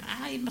point.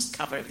 You must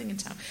cover everything in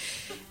talcum.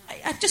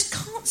 I just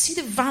can't see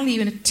the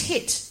value in a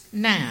tit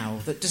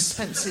now that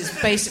dispenses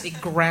basically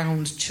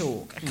ground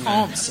chalk. I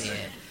can't see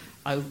it.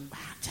 I had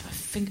to have a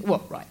finger...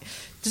 What, right?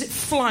 Does it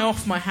fly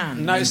off my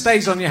hand? No, it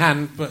stays on your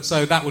hand, but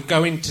so that would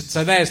go into...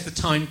 So there's the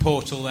time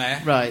portal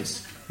there.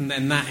 Right. And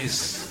then that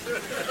is...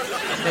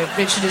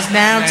 Richard is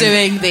now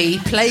doing the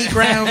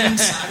playground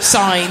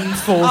sign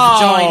for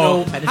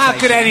vaginal penetration. How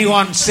could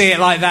anyone see it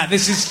like that?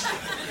 This is...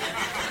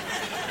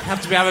 You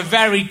have to have a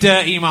very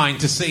dirty mind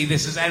to see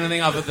this as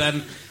anything other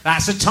than...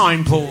 That's a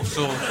time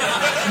portal.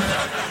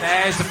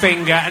 There's the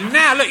finger. And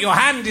now, look, your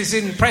hand is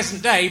in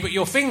present day, but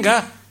your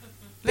finger...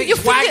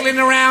 It's waggling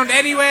around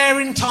anywhere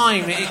in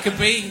time. It could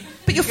be...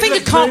 But your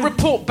finger can't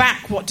report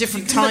back what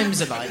different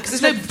times are like,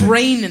 because there's no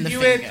brain in the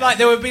finger. Like,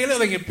 there would be a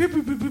little thing... Boo,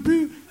 boo, boo, boo,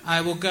 boo.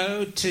 I will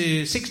go to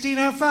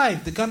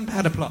 1605, the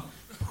gunpowder plot.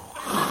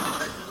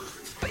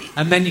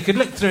 And then you could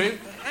look through...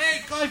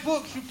 Hey, Guy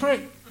Fawkes, you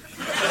prick.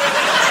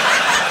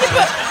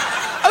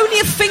 Only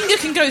a finger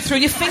can go through,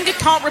 and your finger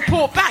can't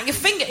report back. Your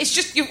finger, it's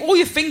just... all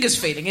your finger's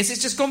feeling is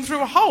it's just gone through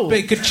a hole. But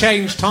it could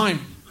change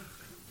time.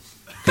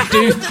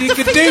 You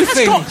could the do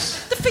finger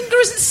things. The finger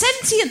isn't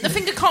sentient. The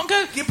finger can't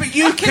go... Yeah, but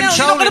you "Fucking hell,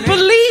 you're not going to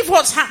controlling it." believe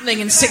what's happening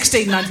in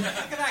 1690. Look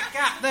at that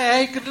gap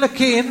there. You could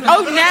look in.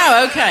 Oh,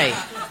 now, okay.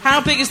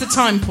 How big is the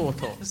time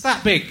portal? It's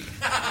that big.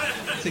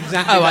 It's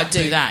exactly Oh, that I'd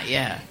do big. that,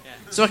 yeah.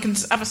 So I can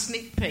have a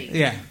sneak peek.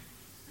 Yeah.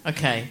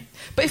 Okay.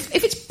 But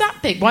if it's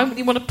that big, why wouldn't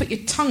you want to put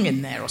your tongue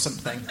in there or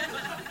something?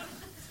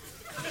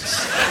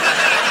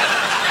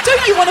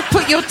 Don't you want to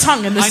put your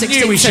tongue in the 16th century?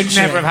 I knew we should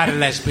never have had a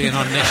lesbian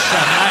on this show.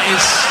 That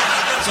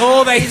is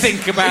all they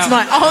think about. It's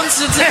my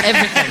answer to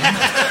everything.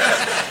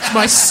 It's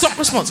my stock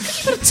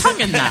response. Put a tongue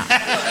in that.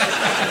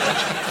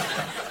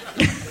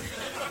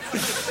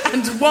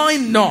 And why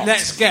not?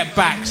 Let's get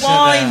back to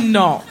Why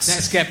not?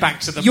 Let's get back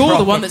to the You're the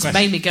proper one that's question.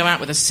 made me go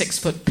out with a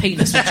 6-foot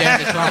penis with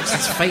Jeremy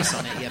Clarkson's face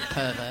on it, you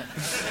pervert.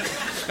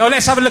 Oh,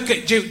 let's have a look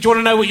at... Do you want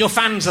to know what your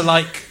fans are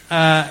like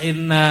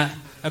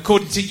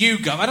according to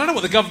YouGov? I don't know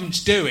what the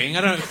government's doing.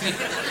 I don't know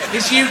if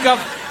is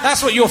YouGov...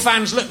 That's what your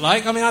fans look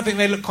like. I mean, I think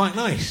they look quite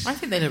nice. I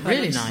think they look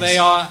really nice. They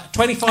are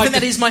 25... I think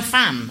that is my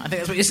fan. I think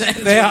that's what you're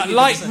saying. They are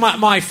like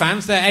my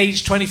fans. They're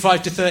aged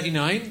 25 to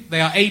 39. They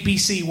are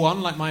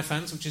ABC1, like my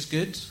fans, which is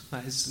good.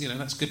 That is,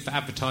 that's good for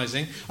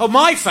advertising. Oh,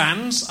 my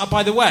fans are,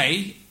 by the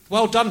way,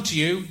 well done to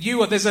you.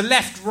 There's a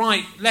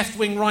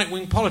left-wing,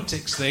 right-wing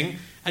politics thing,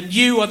 and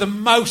you are the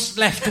most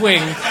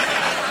left-wing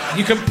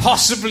you can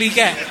possibly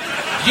get.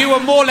 You are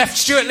more left.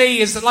 Stuart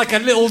Lee is like a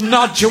little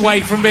nudge away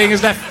from being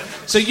as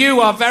left. So you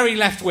are very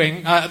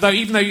left-wing,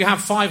 even though you have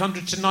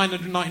 £500 to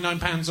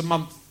 £999 a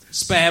month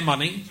spare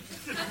money.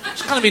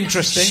 It's kind of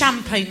interesting.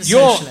 Champagne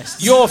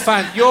socialists. Your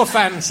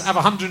fans have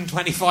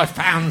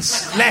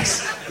 £125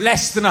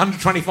 less than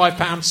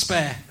 £125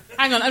 spare.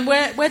 Hang on, and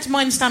where do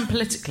mine stand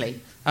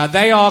politically?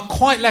 They are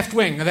quite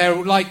left-wing. They're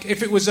like,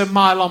 if it was a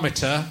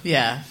mileometer...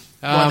 Yeah.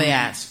 What are they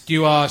at?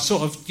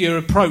 You're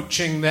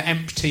approaching the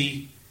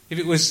empty... If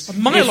it was... A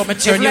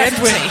mileometer and you're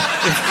empty.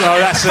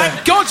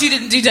 Thank God you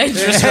didn't do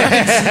dangerous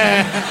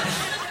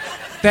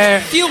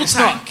roads. Fuel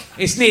tank.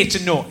 It's near to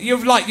naught.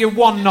 You're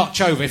one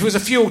notch over. If it was a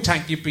fuel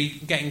tank, you'd be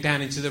getting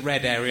down into the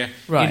red area.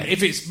 Right.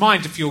 If it's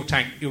mine's a fuel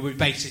tank, we're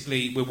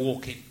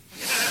walking.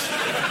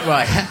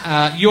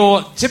 Right.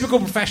 Your typical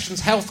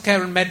professions,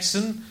 healthcare and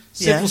medicine,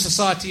 Civil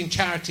society and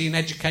charity and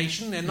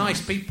education. They're nice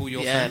people,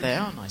 your friends. Yeah, they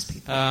are nice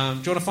people. Do you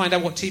want to find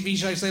out what TV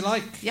shows they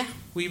like? Yeah.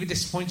 Will you be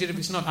disappointed if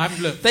it's not? I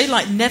haven't looked. They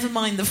like never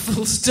mind the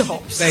full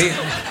stops.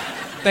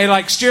 They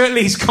like Stuart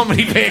Lee's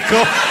Comedy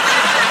Vehicle.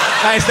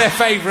 That is their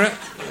favourite.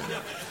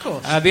 Of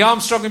course. The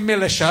Armstrong and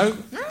Miller Show.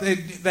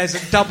 There's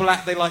a double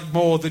act they like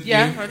more than you.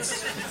 Yeah, that's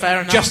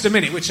fair enough. Just a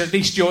Minute, which at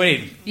least you're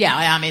in. Yeah,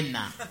 I am in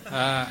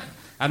that.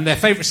 And their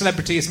favourite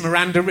celebrity is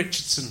Miranda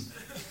Richardson.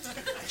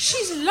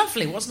 She's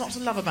lovely. What's not to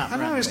love about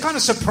Miranda? I know, it's kind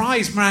of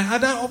surprised, Miranda. I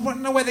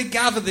don't know where they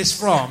gather this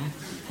from.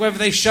 Whether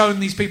they've shown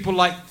these people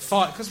like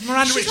fight, because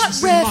Miranda Richardson's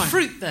She's like rare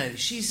fruit, though.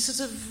 She's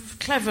sort of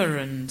clever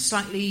and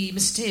slightly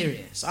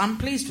mysterious. I'm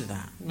pleased with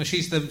that. Well,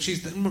 she's the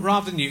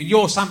rather than you.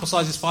 Your sample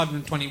size is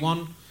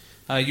 521.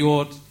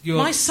 Your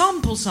my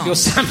sample size. Your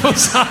sample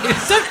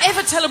size. Don't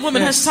ever tell a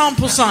woman her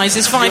sample size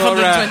is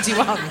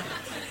 521.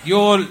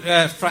 Your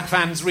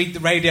fans read the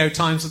Radio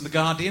Times and the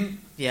Guardian.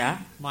 Yeah.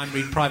 Mine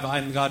read Private Eye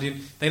and the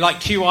Guardian. They like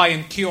QI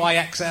and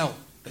QIXL.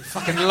 They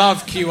fucking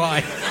love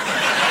QI.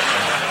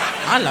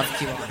 I love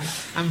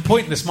QI. And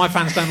Pointless. My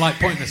fans don't like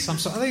Pointless. I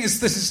think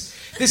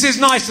this is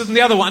nicer than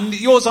the other one.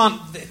 Yours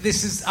aren't.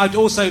 This is. I'd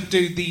also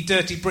do the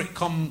Dirty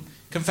Britcom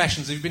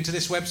Confessions. Have you been to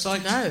this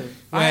website? No,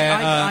 where,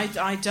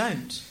 I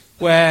don't.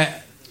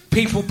 Where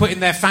people put in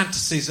their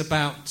fantasies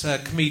about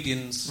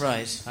comedians.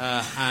 Right.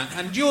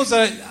 And yours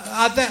are.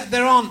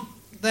 There aren't.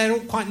 They're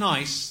all quite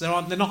nice. They're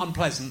not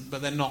unpleasant,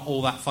 but they're not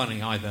all that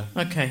funny either.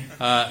 Okay.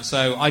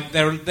 So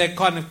they're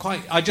kind of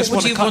quite. I just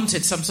what would you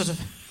wanted some sort of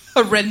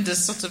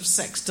horrendous sort of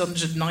sex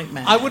dungeon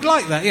nightmare. I would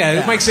like that.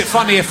 Yeah, it makes it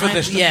funnier for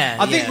this.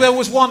 I think there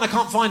was one. I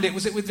can't find it.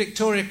 Was it with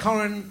Victoria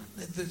Corrin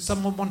that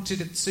someone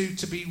wanted Sue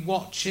to be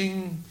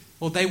watching,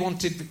 or they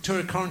wanted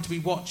Victoria Corrin to be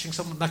watching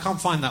someone? I can't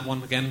find that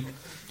one again.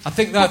 I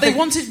think that they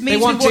wanted me to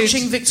be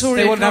watching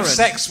Victoria Corrin. They wanted to have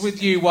sex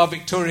with you while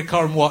Victoria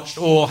Corrin watched,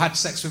 or had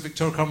sex with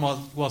Victoria Corrin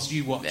whilst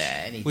you watched.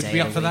 Would you be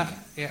up for that?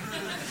 Yeah.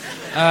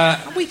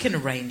 We can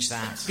arrange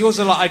that. Yours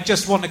are like, I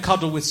just want to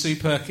cuddle with Sue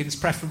Perkins,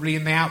 preferably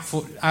in the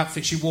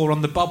outfit she wore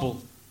on The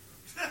Bubble.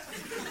 Do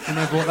you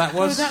remember what that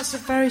was? Oh, that's a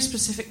very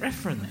specific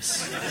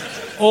reference.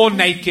 Or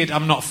naked,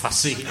 I'm not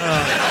fussy.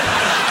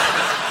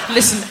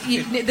 Listen,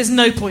 there's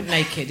no point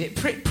naked.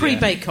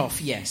 Pre-Bake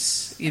Off,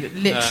 yes.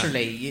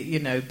 Literally,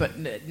 but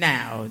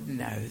now,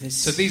 no.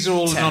 So these are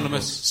all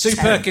anonymous. Sue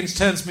Perkins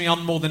turns me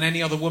on more than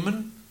any other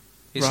woman.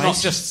 It's not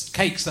just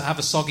cakes that have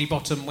a soggy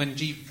bottom when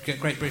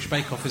Great British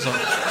Bake Off is on.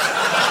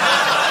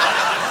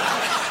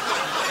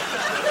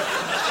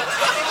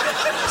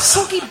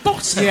 Soggy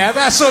bottom? Yeah,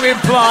 that sort of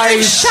implies...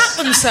 They shat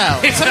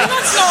themselves.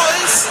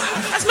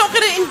 That's not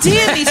going to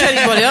endear me to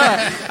anybody.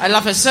 Oh, I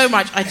love her so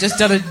much, I just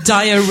done a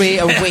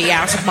diarrhea wee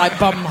out of my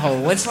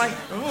bumhole. It's like,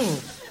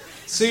 oh...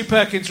 Sue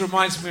Perkins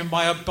reminds me of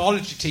my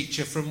biology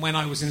teacher from when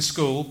I was in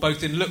school,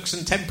 both in looks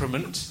and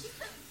temperament.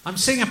 I'm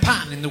seeing a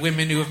pattern in the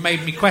women who have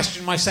made me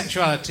question my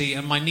sexuality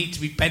and my need to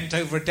be bent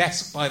over a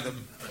desk by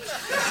them.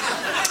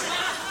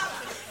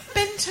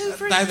 Bent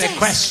over a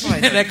desk?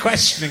 They're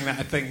questioning that,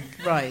 I think.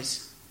 Right.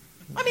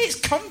 I mean, it's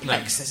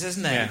complex, this,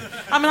 isn't it? Yeah.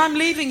 I mean, I'm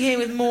leaving here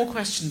with more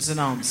questions than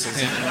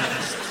answers.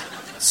 Yeah.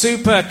 Sue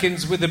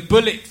Perkins with a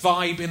bullet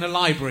vibe in a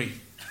library.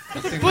 I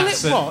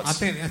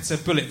think that's a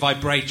bullet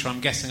vibrator, I'm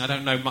guessing. I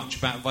don't know much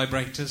about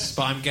vibrators,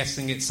 but I'm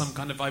guessing it's some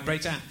kind of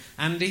vibrator.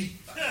 Andy?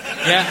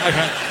 Yeah,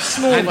 okay.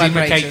 Small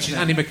vibrators.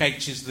 Andy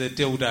McH is the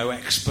dildo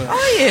expert.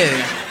 Are you?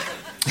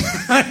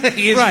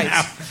 He is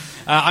now.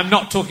 I'm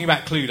not talking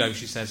about Cluedo,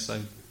 she says, so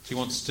she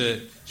wants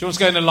to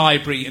go in a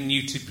library and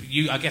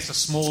YouTube, I guess, a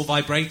small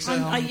vibrator.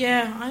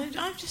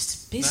 I'm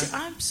just busy. No.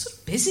 I'm sort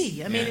of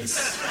busy. I mean,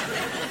 it's...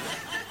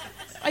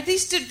 Are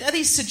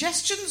these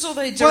suggestions or are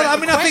they direct Well, I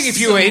mean, I think if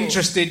you were or...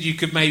 interested, you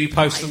could maybe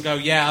post and go,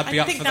 yeah, I'd be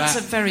up for that. I think that's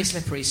a very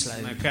slippery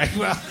slope. Okay,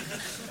 well...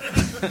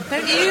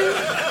 Don't you?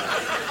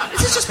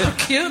 This is just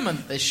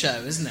procurement, this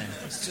show, isn't it?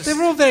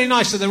 They're all very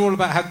nice, so they're all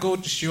about how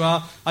gorgeous you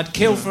are. I'd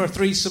kill for a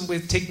threesome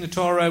with Tig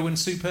Notaro and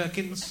Sue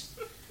Perkins.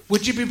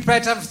 Would you be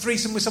prepared to have a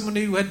threesome with someone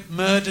who had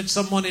murdered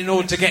someone in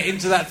order to get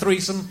into that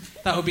threesome?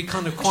 That would be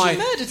kind of quite... She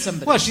murdered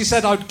somebody? Well, she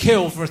said I'd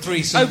kill for a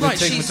threesome with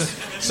Tig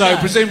Notaro. So,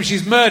 presumably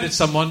she's murdered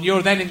someone,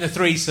 you're then in the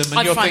threesome,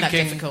 and you're thinking... I'd find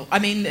that difficult. I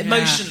mean,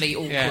 emotionally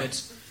awkward.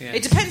 Yeah.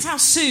 It depends how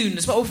soon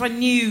as well. Or if I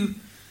knew...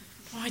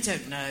 I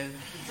don't know.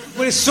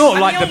 Well, it's sort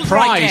of like the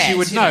prize, you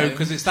would know,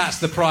 because that's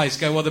the prize.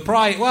 Go, well, the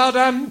prize, well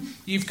done,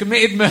 you've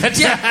committed murder.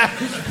 Yeah.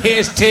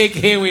 Here's Tig,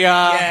 here we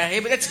are. Yeah,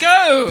 let's go.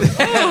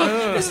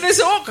 Oh, isn't this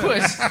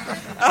awkward?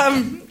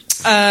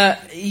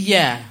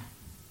 Yeah.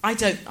 I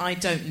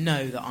don't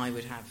know that I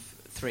would have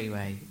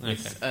three-way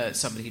with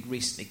somebody who'd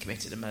recently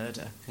committed a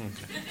murder. Okay.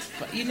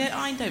 But,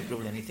 I don't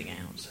rule anything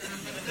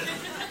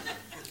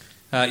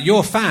out.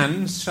 Your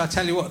fans, shall I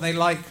tell you what they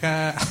like...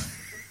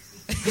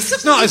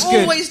 It's not as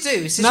good. Always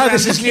do. No,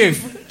 this is new.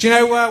 Do you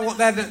know what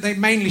they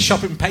mainly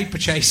shop in Paper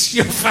Chase?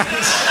 Your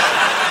fans.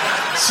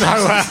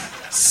 So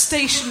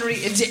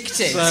stationery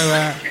addicted.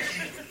 So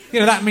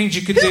that means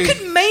you could Who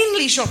could mainly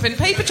daily shop in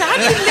paper.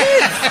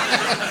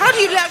 How do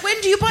you live? When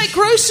do you buy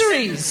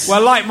groceries?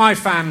 Well, like my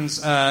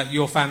fans,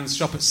 your fans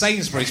shop at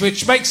Sainsbury's,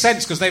 which makes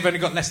sense because they've only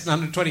got less than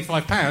 £125.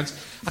 I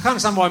can't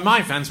understand why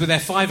my fans, with their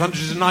 £500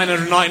 and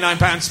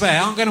 £999 spare,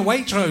 aren't going to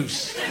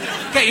Waitrose.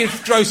 Get your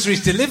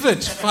groceries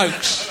delivered,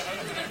 folks.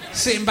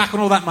 Sitting back on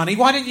all that money.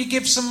 Why don't you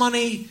give some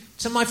money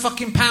to my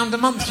fucking £1 a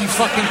month, you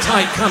fucking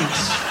tight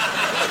cunts?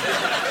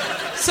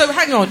 So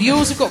hang on,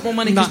 yours have got more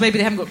money because maybe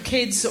they haven't got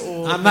kids,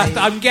 or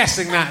I'm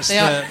guessing that's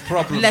the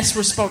problem. Less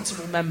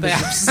responsible members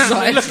of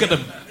society. Look at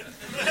them.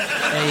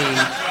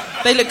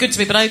 They look good to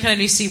me, but I can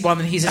only see one,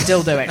 and he's a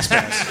dildo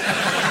expert.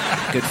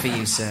 Good for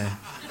you, sir.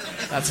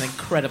 That's an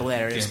incredible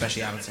area of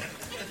speciality.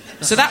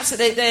 So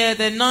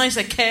they're nice,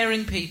 they're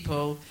caring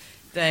people.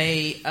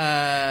 They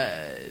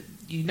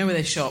you know where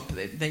they shop.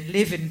 They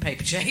live in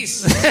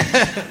Paperchase.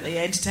 They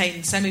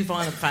entertain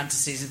semi-violent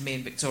fantasies of me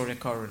and Victoria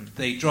Corrin.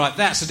 They drive.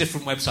 That's a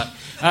different website.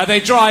 They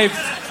drive.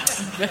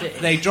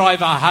 They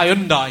drive a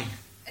Hyundai.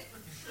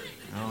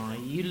 Oh,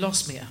 you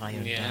lost me at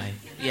Hyundai.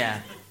 Yeah.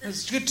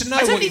 It's good to know.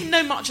 I don't even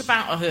know much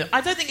about her.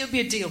 I don't think it would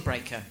be a deal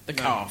breaker. The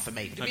car for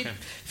me.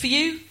 For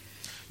you?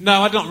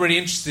 No, I'm not really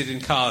interested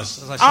in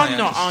cars. As I say, I'm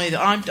not either.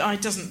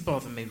 It doesn't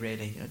bother me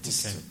really. I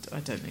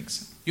don't think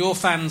so. Your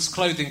fans'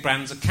 clothing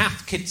brands are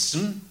Cath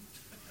Kidston,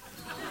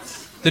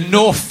 the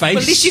North Face.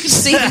 Well, at least you can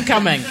see them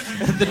coming.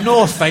 The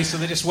North Face, so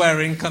they're just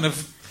wearing kind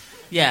of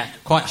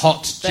quite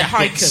hot they're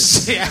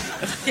jackets.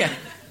 Hikers. Yeah.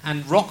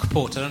 And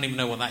Rockport, I don't even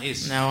know what that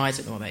is. No, I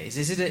don't know what that is.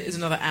 Is it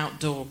another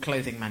outdoor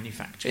clothing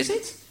manufacturer? Is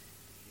it?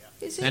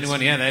 Is it?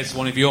 Anyone? Yeah, there's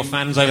one of your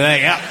fans over there.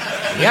 Yep.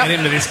 Get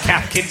into this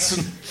Cath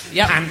Kidston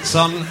pants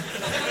on.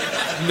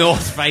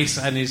 North Face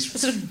and his...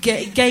 Sort of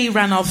gay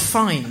Ranulph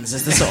Fiennes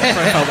is the sort of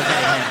profile we're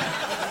getting here.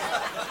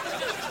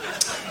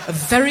 A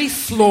very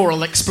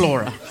floral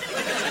explorer.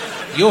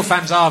 Your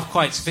fans are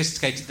quite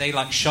sophisticated. They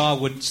like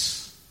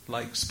Sharwood's,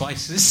 like,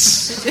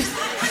 spices.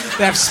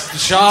 They have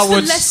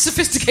Sharwood's... It's the less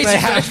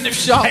sophisticated version of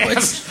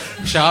Sharwood's.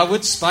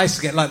 Sharwood's spice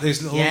to get, like,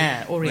 those little...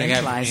 Yeah,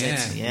 orientalise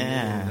it.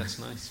 Yeah. Ooh, that's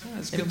nice.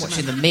 That's I've been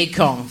watching the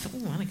Mekong. I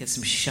thought, I want to get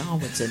some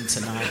Sharwood's in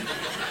tonight.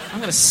 I'm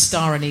going to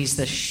star and ease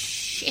the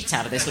shit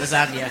out of this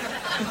lasagna.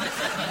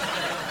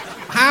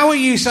 How are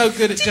you so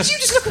good at Did you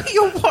just look at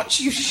your watch,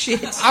 you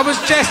shit? I was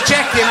just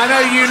checking. I know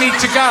you need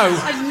to go.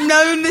 I've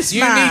known this you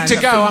man. You need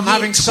to go. I'm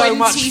having so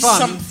much fun.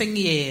 20-something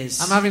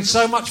years. I'm having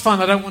so much fun.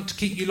 I don't want to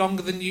keep you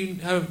longer than you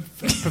are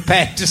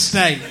prepared to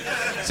stay.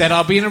 Said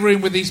I'll be in a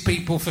room with these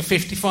people for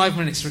 55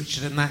 minutes,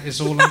 Richard, and that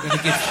is all I'm going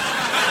to give.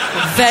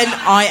 Then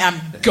I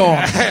am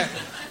gone.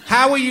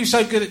 How are you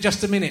so good at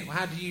just a minute?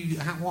 How do you?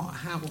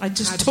 I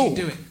just talk. talk.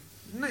 Do it?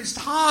 No, it's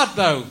hard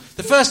though.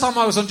 The first time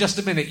I was on Just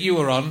a Minute, you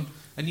were on,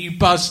 and you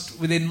buzzed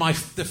within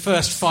the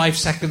first 5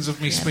 seconds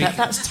of me speaking.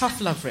 That's tough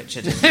love,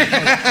 Richard. You've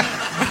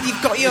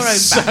got your own back.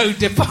 So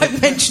difficult. By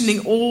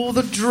mentioning all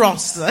the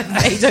dross that I've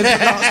made over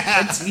the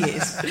last 20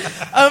 years.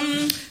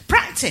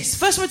 Practice.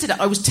 First time I did it,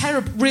 I was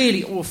terrible,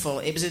 really awful.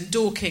 It was in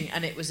Dorking,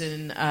 and it was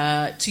in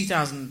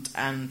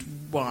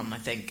 2001, I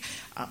think.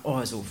 I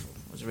was awful.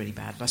 It was really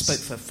bad. I spoke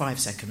for 5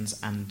 seconds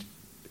and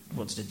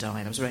wanted to die,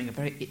 and I was wearing a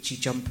very itchy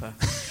jumper.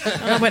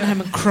 And I went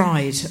home and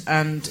cried,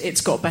 and it's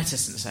got better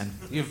since then.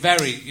 You're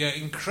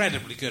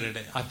incredibly good at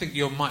it. I think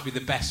you might be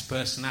the best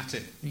person at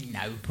it.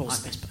 No, Paul's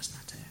the best person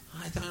at it.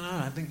 I don't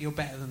know. I think you're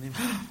better than him.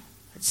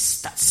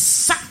 That's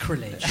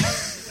sacrilege.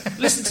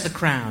 Listen to the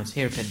crowd.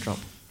 Hear a pin drop.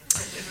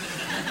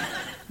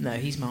 No,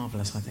 he's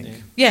marvellous, I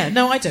think. Yeah,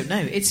 no, I don't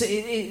know.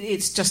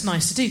 It's just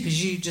nice to do,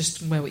 because you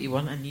just wear what you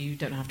want and you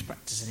don't have to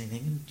practice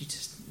anything, and you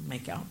just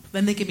make it up.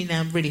 Then they give me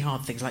now really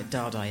hard things like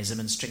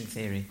Dadaism and string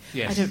theory.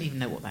 Yes. I don't even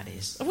know what that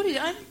is.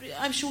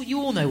 I'm sure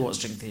you all know what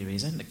string theory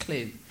is. I haven't a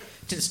clue.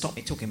 Didn't stop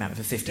me talking about it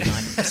for 59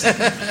 minutes.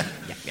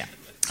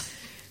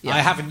 Yeah. I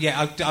haven't yet.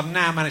 I've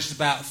now managed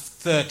about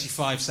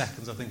 35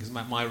 seconds, I think, is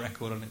my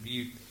record on it. But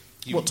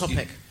what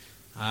topic?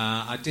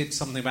 I did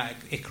something about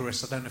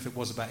Icarus. I don't know if it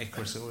was about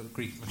Icarus or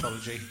Greek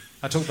mythology.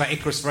 I talked about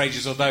Icarus for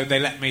ages, although they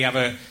let me have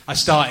I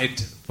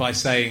started by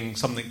saying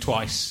something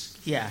twice.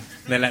 Yeah.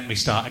 They let me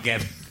start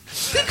again.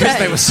 Because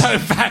they were so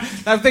bad.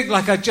 I think,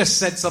 I just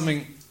said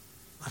something...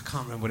 I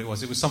can't remember what it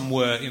was. It was some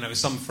word,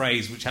 some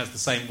phrase which has the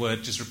same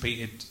word just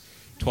repeated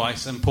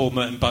twice, and Paul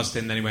Merton buzzed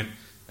in, then he went...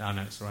 Oh,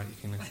 no, it's all right.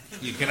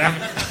 You can have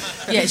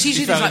it. Yeah, it's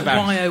usually things like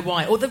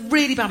Y-O-Y. Or the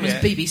really bad one is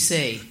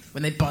BBC.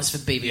 When they buzz for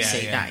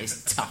BBC, that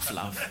is tough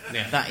love.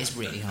 Yeah. That is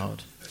really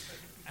hard.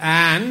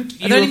 And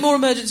are there any more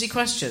emergency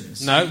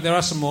questions? No, there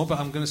are some more, but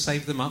I'm going to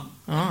save them up.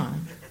 Oh,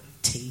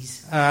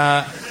 tease.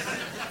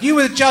 You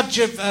were the judge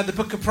of the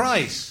Booker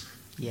Prize.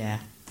 Yeah.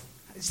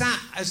 Is that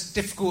as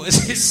difficult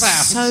as it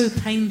sounds? So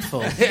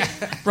painful.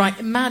 Right,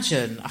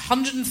 imagine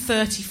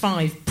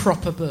 135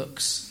 proper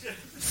books.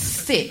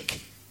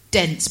 Thick,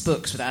 dense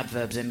books with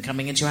adverbs in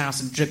coming into your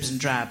house in dribs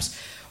and drabs,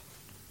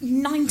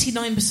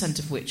 99%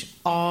 of which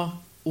are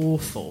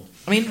awful.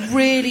 I mean,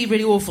 really,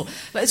 really awful.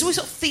 There's always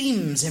sort of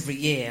themes every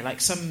year.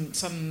 Like some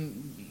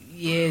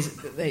years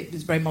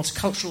it's very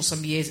multicultural.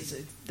 Some years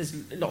there's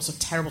lots of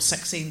terrible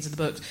sex scenes in the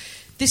books.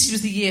 This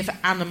was the year for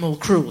animal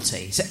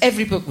cruelty. So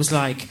every book was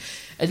like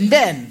And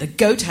then the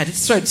goat had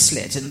its throat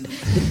slit, and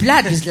the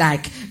blood was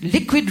like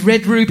liquid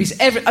red rubies.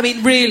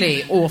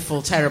 Really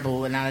awful,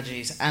 terrible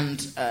analogies. And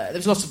there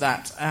was lots of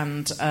that.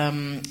 And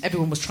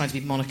everyone was trying to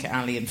be Monica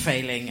Ali and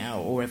failing,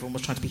 or everyone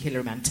was trying to be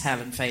Hilary Mantel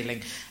and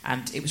failing.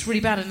 And it was really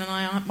bad. And then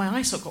my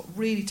eyesight got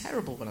really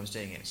terrible when I was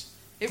doing it.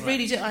 It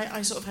really did.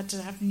 I sort of had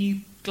to have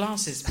new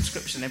glasses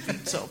prescription every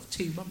sort of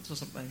 2 months or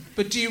something.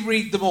 But do you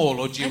read them all,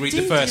 or do you read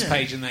the first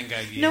page and then go...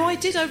 Yeah. No, I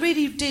did. I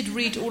really did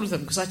read all of them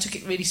because I took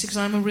it really... Because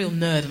I'm a real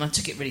nerd and I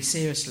took it really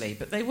seriously.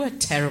 But they were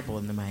terrible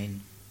in the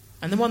main.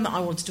 And the one that I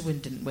wanted to win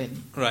didn't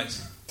win. Right.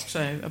 So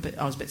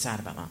I was a bit sad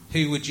about that.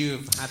 Who would you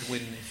have had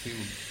win if you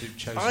had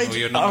chosen, or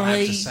you're not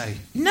allowed to say?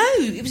 No,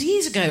 it was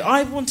years ago.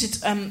 I wanted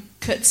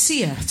Kurt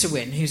Sear to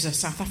win, who's a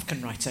South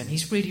African writer, and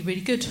he's really, really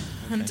good.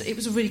 Okay. And it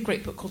was a really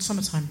great book called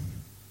Summertime.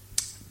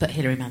 But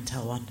Hilary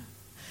Mantel won.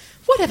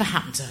 Whatever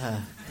happened to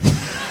her?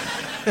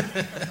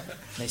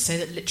 They say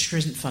that literature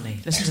isn't funny.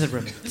 Listen to the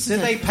room. Listen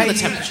to the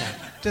temperature.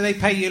 Do they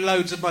pay you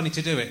loads of money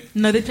to do it?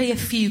 No, they pay you a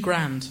few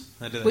grand.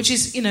 Which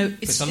is,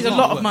 it's a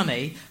lot of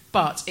money,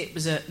 but it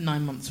was a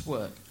 9 months'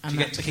 work. And do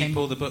you get to keep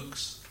all the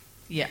books?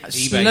 Yeah, I've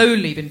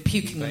slowly been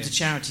puking them to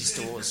charity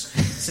stores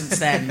since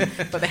then.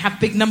 But they have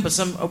big numbers.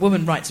 A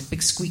woman writes a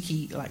big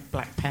squeaky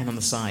black pen on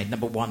the side,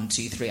 number 1,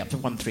 2, 3, up to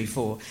 1, 3,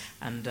 4.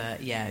 And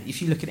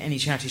if you look at any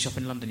charity shop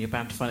in London, you're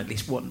bound to find at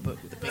least one book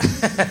with a big.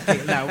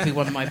 That would be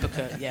one of my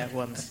Booker,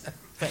 ones.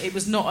 But it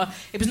was not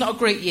a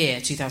great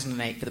year,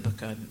 2008, for the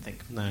Booker. I didn't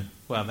think. No.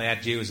 Well, they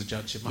had you as a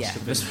judge. It must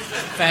have been. It was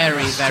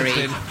very,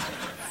 very,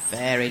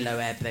 very low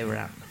ebb they were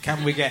at.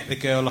 Can we get the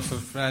girl off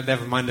of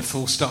Never Mind the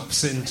Full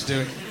Stops in to do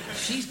it?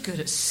 She's good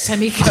at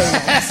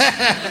semicolons.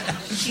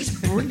 She's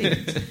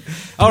brilliant.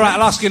 All right,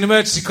 I'll ask you an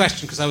emergency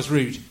question because I was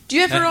rude. Do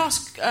you ever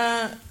ask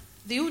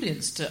the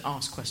audience to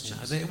ask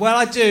questions? Well,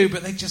 I do,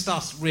 but they just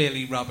ask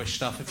really rubbish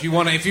stuff. If you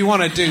want to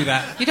do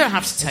that, you don't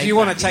have to take. If you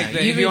want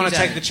to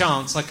take the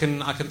chance, I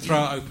can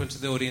throw it open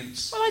to the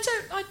audience. Well, I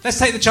don't. Let's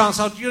take the chance.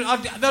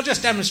 They'll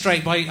just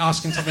demonstrate by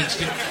asking something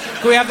stupid.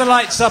 Can we have the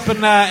lights up?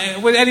 And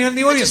would anyone in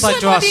the audience like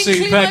to ask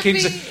Sue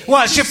Perkins?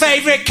 What's your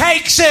favourite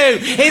cake, Sue?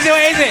 Is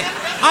it?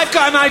 I've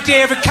got an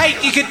idea of a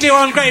cake you could do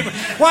on grape.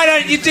 Why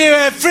don't you do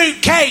a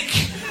fruit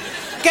cake?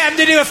 Get them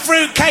to do a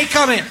fruit cake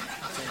on it.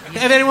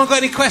 Have anyone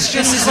got any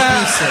questions? This is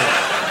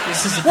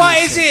abusive. What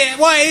is it?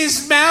 What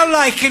is Mel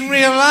like in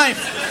real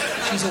life?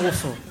 She's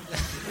awful.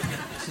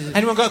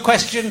 Anyone got a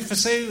question for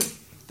Sue?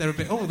 They're a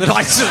bit... Oh, the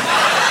lights have...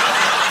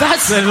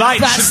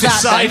 That's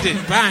decided.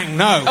 Bang,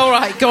 no. All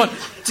right, go on.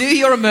 Do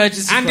your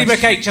emergency Andy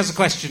question. McH has a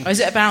question. Is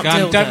it about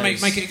dildos? Don't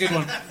make it a good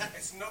one.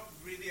 It's not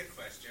really a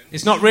question.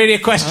 It's not really a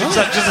question,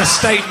 such as a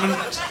statement.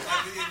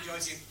 I really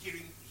enjoyed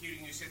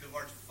hearing you say the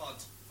word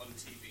FUD on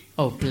TV.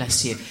 Oh,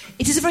 bless you.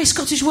 It is a very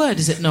Scottish word,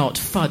 is it not?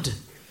 FUD.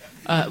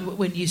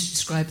 When you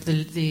describe the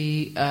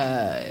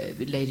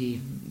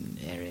lady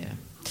area.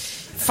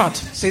 FUD.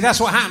 See, that's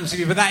what happens to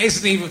you, but that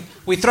isn't even...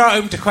 We throw it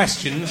home to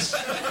questions,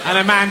 and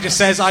a man just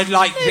says, I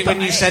liked it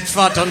when you said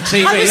FUD on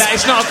TV.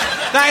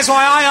 That is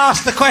why I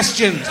ask the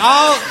questions.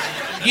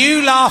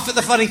 You laugh at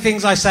the funny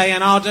things I say,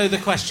 and I'll do the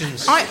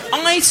questions. I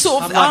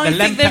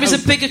think there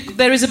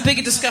is a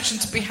bigger discussion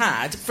to be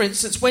had. For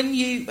instance, when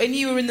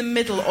you were in the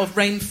middle of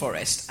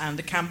rainforest, and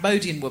a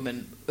Cambodian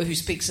woman who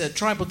speaks a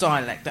tribal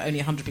dialect that only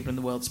 100 people in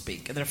the world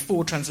speak, and there are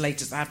 4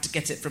 translators that have to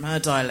get it from her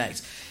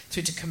dialect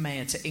through to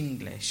Khmer to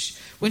English.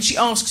 When she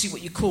asks you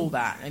what you call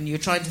that, and you're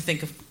trying to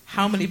think of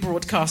how many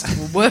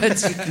broadcastable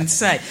words you can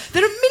say,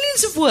 there are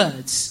millions of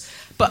words.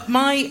 But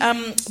my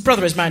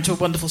brother is married to a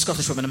wonderful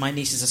Scottish woman, and my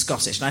nieces are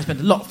Scottish, and I spent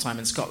a lot of time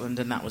in Scotland,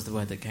 and that was the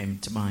word that came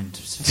to mind.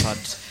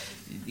 FUD.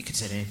 You could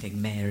say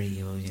anything,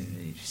 Mary, or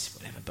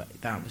whatever, but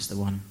that was the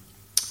one.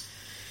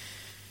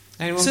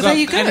 There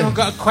you go. Anyone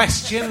got a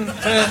question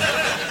for...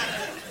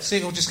 So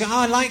you'll just go,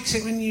 I liked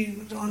it when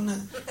you...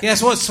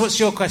 Yes, what's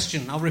your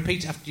question? I'll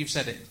repeat after you've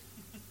said it.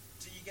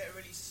 Do you get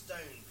really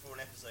stoned before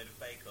an episode of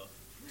Bake Off?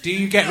 Do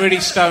you get really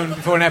stoned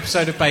before an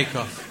episode of Bake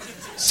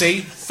Off? See?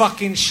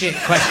 Fucking shit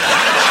question.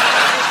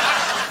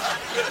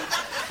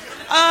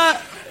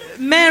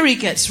 Mary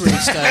gets really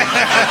stoned.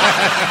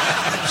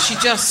 She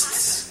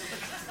just...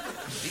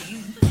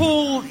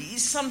 Paul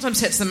sometimes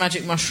hits the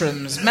magic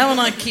mushrooms. Mel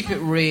and I keep it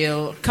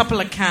real. A couple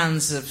of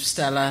cans of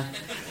Stella...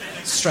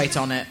 straight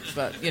on it,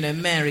 but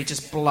Mary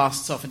just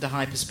blasts off into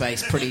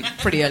hyperspace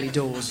pretty early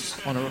doors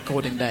on a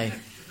recording day.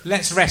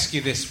 Let's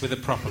rescue this with a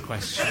proper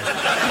question.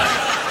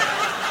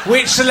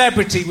 Which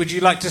celebrity would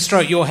you like to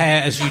stroke your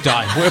hair as you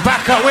die? We're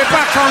back on.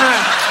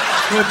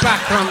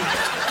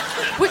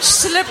 Which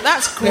celebrity?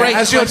 That's great.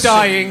 As you're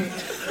dying,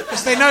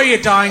 because they know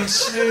you're dying.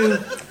 Sue.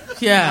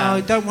 Yeah.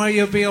 Oh, don't worry,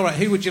 you'll be all right.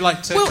 Who would you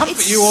like to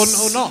comfort you or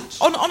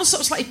not? On a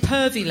sort of slightly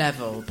pervy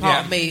level,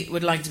 part of me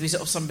would like to be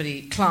sort of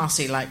somebody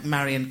classy like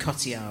Marion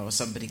Cotillard or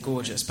somebody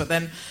gorgeous. But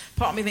then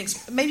part of me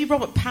thinks maybe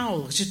Robert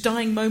Powell, because your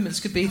dying moments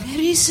could be,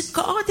 there is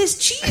God, there's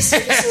Jesus.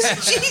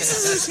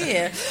 Jesus is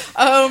here.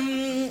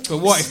 But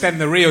what if then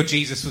the real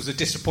Jesus was a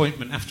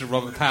disappointment after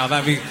Robert Powell?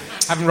 That'd be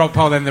having Robert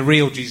Powell then the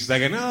real Jesus.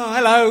 They're going, oh,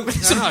 hello.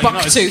 Sort of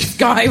buck-toothed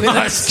guy with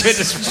as good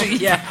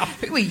as yeah.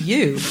 Who are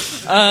you?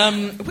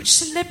 Which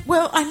celeb?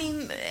 Well, I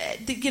mean,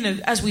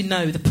 as we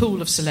know, the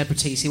pool of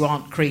celebrities who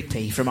aren't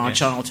creepy from our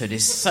childhood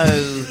is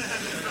so.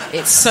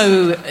 It's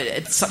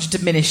such a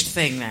diminished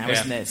thing now,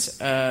 isn't it?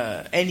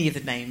 Any of the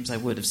names I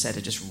would have said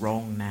are just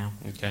wrong now.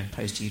 Okay.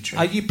 Post-YouTube.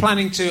 Are you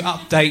planning to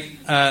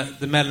update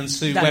the Mel and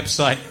Sue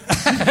website?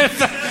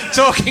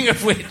 Talking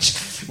of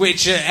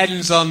which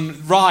ends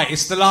on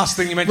Rise. The last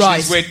thing you mentioned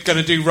is we're going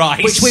to do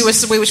Rise, which we were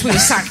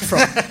sacked from.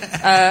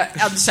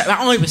 So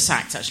I was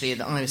sacked actually.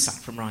 I was sacked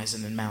from Rise,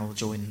 and then Mel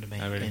joined me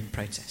in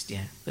protest.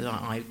 Yeah, but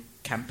I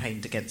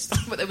campaigned against them.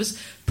 But there was a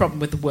problem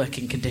with the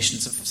working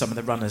conditions of some of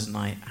the runners, and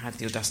I had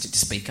the audacity to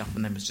speak up,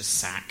 and then was just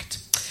sacked.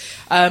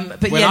 I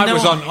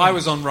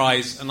was on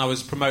Rise, and I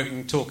was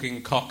promoting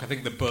Talking Cock. I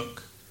think the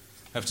book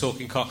of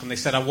Talking Cock, and they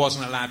said I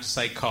wasn't allowed to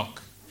say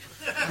cock.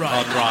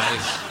 Right. On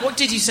Rise. What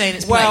did you say in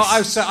its place? Well,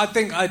 I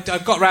think I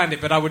got around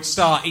it, but I would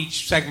start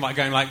each segment by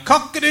going like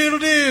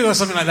cock-a-doodle-doo or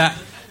something like that.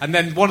 And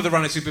then one of the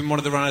runners who'd been one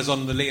of the runners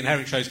on the Lee and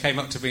Herring shows came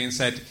up to me and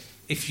said,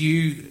 if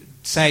you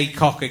say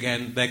cock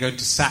again, they're going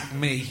to sack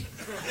me.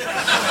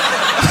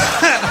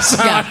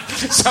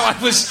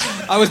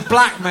 I was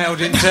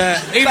blackmailed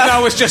into, even though I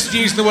was just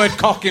using the word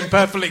cock in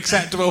perfectly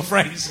acceptable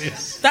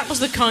phrases. That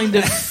was the kind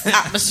of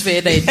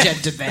atmosphere they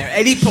engendered there. At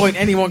any point,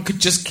 anyone could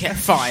just get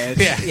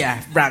fired,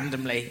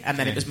 randomly, and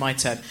then it was my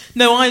turn.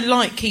 No, I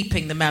like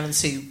keeping the Mel and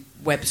Sue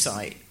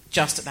website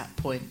just at that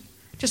point,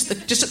 just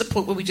at the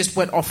point where we just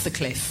went off the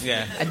cliff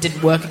and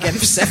didn't work again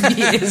for 7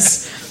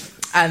 years,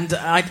 and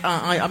I'm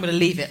going to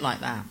leave it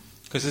like that.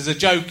 Because there's a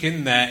joke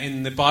in there,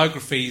 in the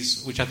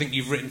biographies, which I think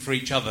you've written for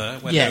each other,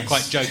 where they're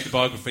quite jokey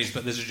biographies,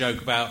 but there's a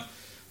joke about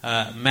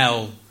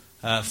Mel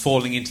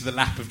falling into the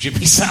lap of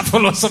Jimmy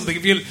Savile or something.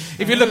 If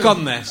you look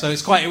on there, so it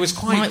was quite of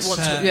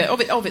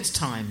its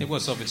time. It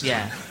was of its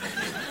time.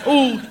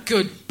 All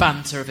good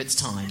banter of its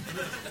time.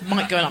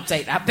 Might go and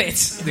update that bit.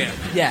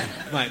 Yeah.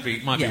 Might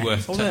be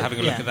worth having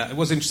a look at that. It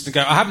was interesting to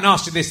go. I haven't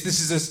asked you this.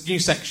 This is a new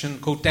section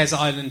called Desert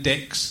Island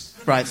Dicks.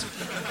 Right.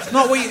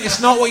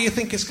 It's not what you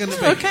think it's going to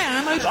be. Okay,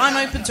 I'm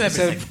open to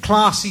everything. It's a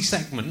classy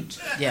segment.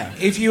 Yeah.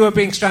 If you were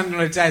being stranded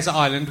on a desert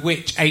island,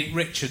 which 8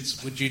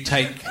 Richards would you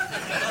take? You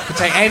could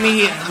take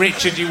any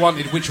Richard you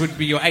wanted, which would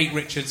be your 8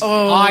 Richards.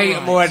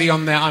 I'm already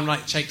on there. I'm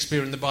like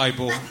Shakespeare in the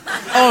Bible. All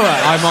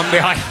right. I'm on the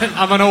island.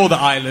 I'm on all the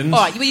islands.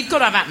 All right, well, you've got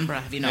to have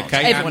Attenborough, have you not?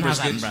 Okay, everyone has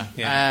good. Attenborough.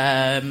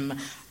 Yeah.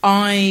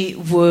 I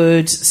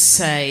would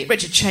say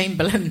Richard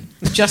Chamberlain,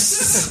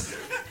 just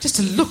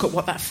to look at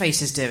what that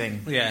face is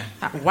doing. Yeah.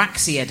 That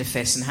waxy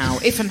edifice and how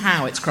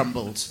it's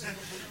crumbled.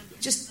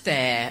 Just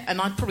there.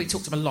 And I'd probably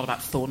talk to him a lot about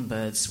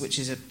Thornbirds, which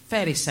is a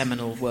fairly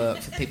seminal work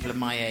for people of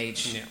my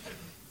age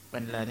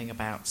when learning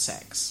about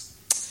sex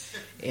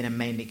in a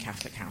mainly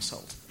Catholic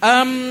household.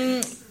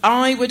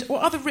 I would...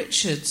 What other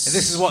Richards?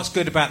 This is what's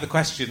good about the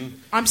question.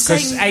 I'm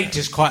saying... Because 8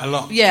 is quite a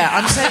lot. Yeah,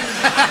 I'm saying...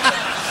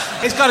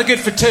 It's kind of good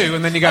for 2,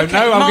 and then you go,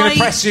 no, I'm going to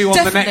press you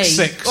on the next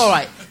 6. All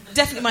right.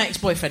 Definitely my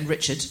ex-boyfriend,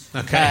 Richard,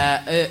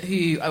 okay.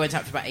 Who I went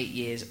out for about 8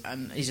 years,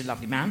 and he's a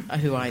lovely man,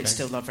 who I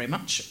still love very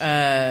much,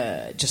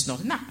 just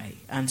not in that way.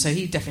 And so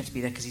he'd definitely have to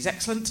be there because he's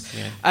excellent.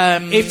 Yeah.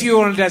 If you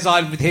were on a desert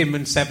island with him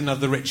and 7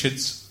 other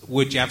Richards,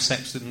 would you have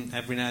sex with them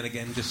every now and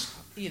again? Just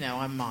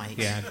I might.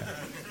 Yeah, okay.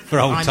 For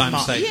old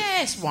time's sake.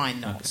 Yes, why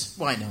not?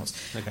 Okay. Why not?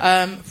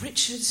 Okay.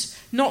 Richards,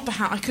 not the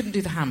I couldn't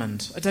do the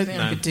Hammond. I don't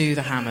think I could do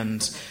the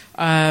Hammond.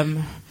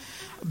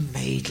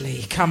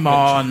 Madeley, come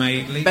on.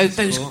 Madeley. Those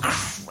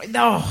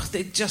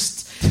they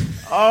just...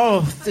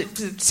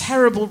 the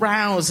terrible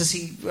rows as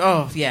he...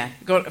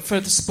 got for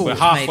the sport. We're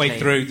halfway Madeley.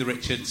 through the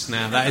Richards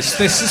now.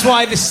 This is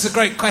why this is a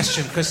great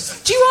question,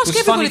 because... Do you ask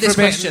everybody this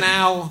question?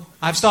 Now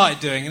I've started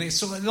doing, and it's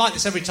sort of like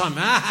this every time.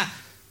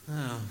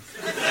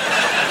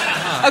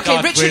 Okay,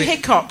 God, Richard really?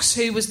 Hickox,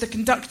 who was the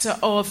conductor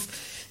of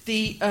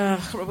the... I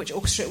can't remember which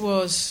orchestra it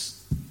was...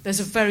 There's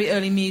a very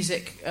early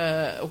music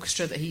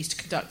orchestra that he used to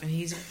conduct, and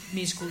he's a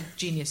musical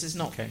genius. It's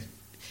not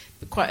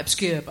quite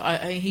obscure,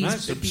 but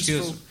he's a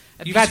beautiful...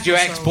 You've had your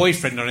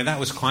ex-boyfriend on it. That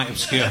was quite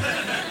obscure.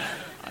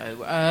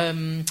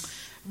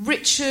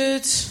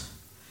 Richard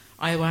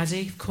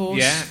Ayoade, of course.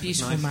 Yeah,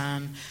 beautiful nice.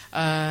 man.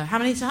 How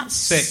many is that?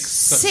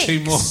 6. Got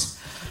 2 more.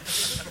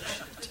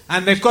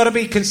 And they've got to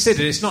be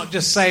considered. It's not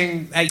just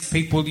saying 8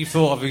 people you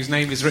thought of whose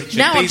name is Richard.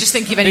 Now I'm just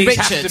thinking of any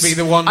Richards. These have to be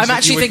the ones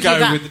that you would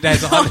go with the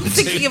desert I'm island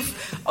thinking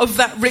of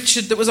that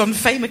Richard that was on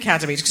Fame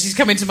Academy, because he's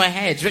come into my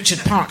head. Richard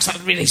Parks,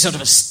 that really sort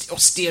of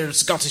austere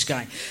Scottish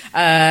guy.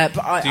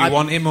 Do you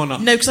want him or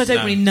not? No, because I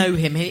don't really know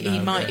him. He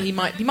might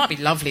be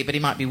lovely, but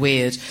he might be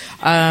weird.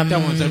 Don't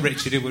want a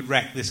Richard who would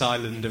wreck this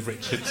island of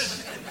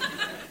Richards.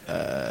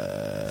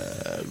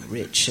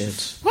 Richard.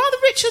 What other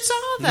Richards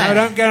are there? No,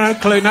 don't get no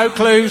clue. No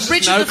clues.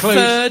 Richard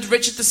III,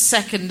 Richard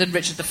II, and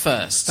Richard I.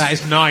 That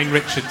is 9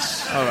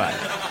 Richards. All right.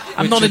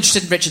 I'm not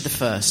interested in Richard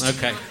I.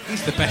 Okay.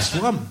 He's the best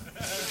one.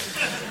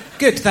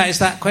 Good. That is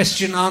that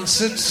question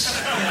answered.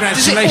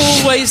 Congratulations. Does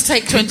it always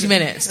take 20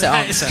 minutes to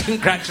answer?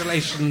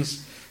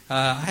 Congratulations.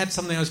 I had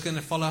something I was going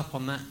to follow up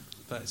on that,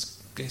 but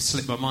it's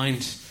slipped my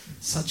mind.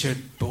 Such a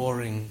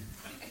boring...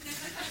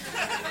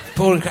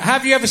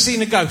 Have you ever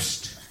seen a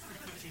ghost?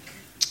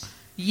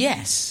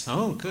 Yes.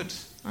 Oh, good.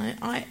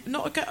 I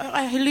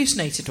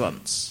hallucinated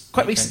once,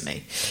 quite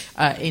recently,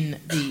 in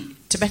the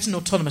Tibetan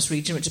Autonomous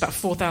Region, which is about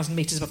 4,000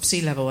 metres above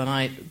sea level, and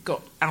I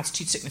got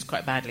altitude sickness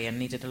quite badly and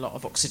needed a lot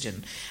of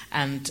oxygen.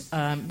 And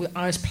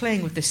I was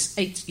playing with this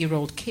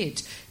 8-year-old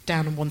kid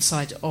down on one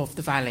side of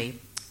the valley,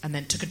 and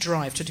then took a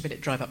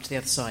 20-minute drive up to the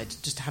other side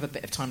just to have a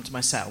bit of time to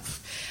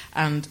myself,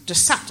 and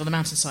just sat on the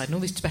mountainside, and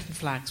all these Tibetan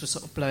flags were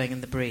sort of blowing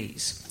in the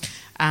breeze.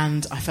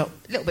 And I felt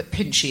a little bit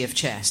pinchy of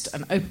chest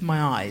and opened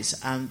my eyes,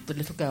 and the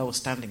little girl was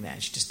standing there.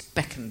 She just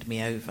beckoned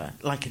me over,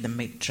 like in the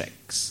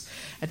Matrix,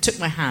 and took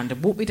my hand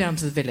and walked me down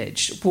to the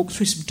village, walked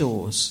through some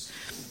doors,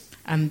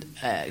 and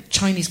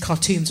Chinese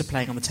cartoons are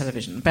playing on the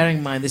television. Bearing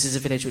in mind this is a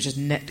village which is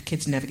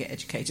kids never get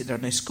educated. There are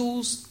no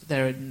schools,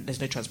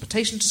 there's no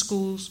transportation to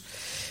schools,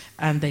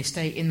 and they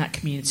stay in that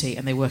community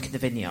and they work in the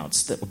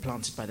vineyards that were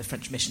planted by the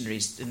French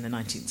missionaries in the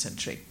 19th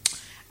century.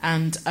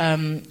 And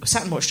I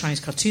sat and watched Chinese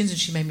cartoons, and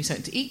she made me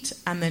something to eat,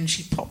 and then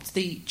she popped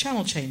the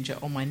channel changer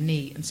on my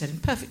knee and said in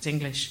perfect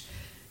English,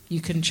 "You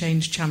can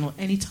change channel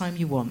any time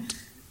you want."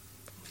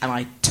 And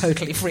I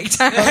totally freaked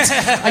out.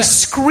 I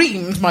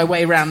screamed my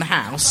way around the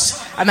house,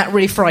 and that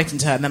really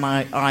frightened her. And then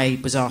I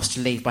was asked to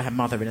leave by her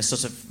mother in a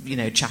sort of,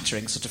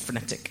 chattering, sort of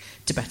frenetic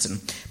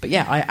Tibetan. But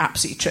yeah, I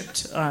absolutely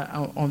tripped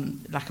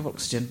on lack of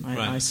oxygen.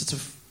 I sort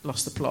of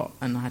lost the plot,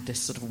 and I had this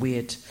sort of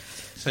weird...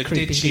 So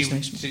did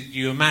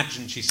you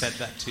imagine she said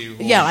that to you?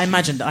 Yeah, I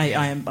imagined.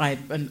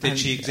 Did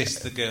she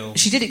exist, the girl?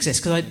 She did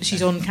exist, because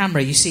she's on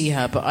camera, you see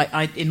her, but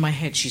I in my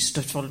head she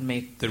sort of followed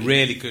me. The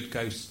really good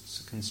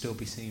ghosts can still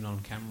be seen on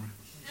camera.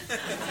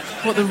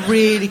 What, the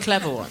really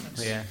clever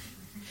ones? Yeah.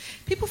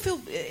 People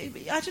feel...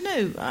 I don't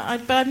know,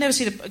 but I've never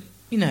seen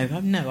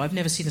I've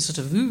never seen a sort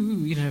of,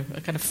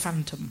 a kind of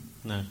phantom.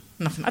 No.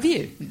 Nothing. Have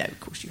you? No, of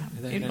course you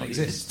haven't. They don't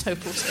exist. It's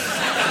total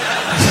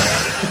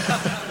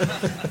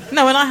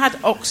No, and I had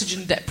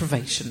oxygen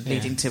deprivation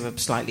leading to a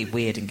slightly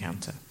weird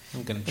encounter.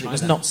 I'm going to try It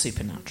was that. not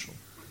supernatural.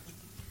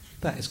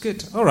 That is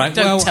good. All right.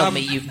 Don't tell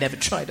me you've never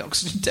tried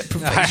oxygen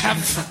deprivation. I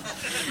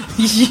have.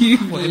 You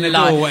in a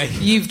lie. doorway?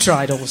 You've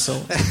tried all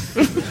sorts.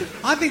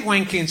 I think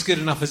wanking's good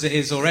enough as it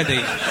is already.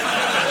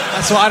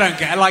 That's what I don't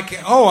get. I'm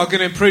going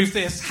to improve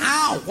this.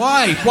 How?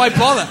 Why? Why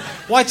bother?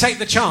 Why take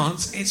the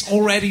chance? It's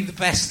already the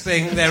best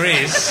thing there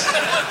is.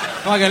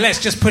 I go, let's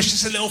just push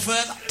this a little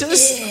further.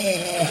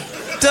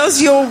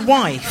 Does your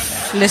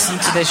wife listen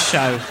to this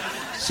show?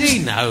 She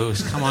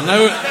knows. Come on,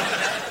 no.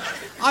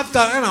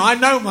 I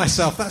know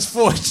myself. That's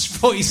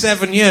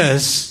 47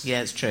 years.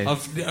 Yeah, it's true.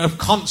 Of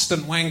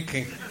constant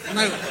wanking.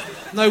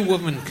 No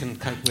woman can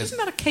cope with. Isn't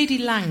that a K.D.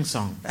 Lang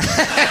song?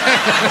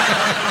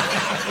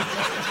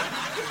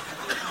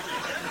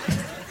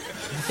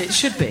 It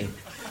should be.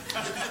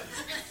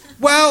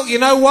 Well, you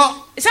know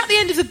what? Is that the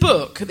end of the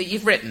book that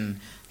you've written?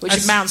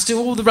 Which amounts to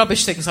all the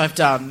rubbish things I've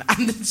done,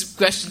 and there's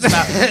questions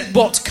about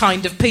what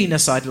kind of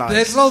penis I'd like.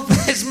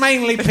 There's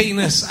mainly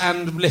penis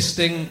and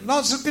listing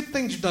lots of good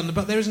things you've done,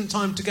 but there isn't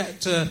time to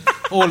get to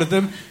all of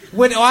them.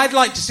 I'd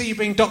like to see you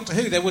being Doctor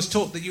Who. There was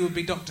talk that you would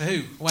be Doctor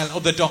Who. Well,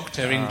 or the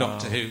Doctor in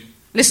Doctor Who.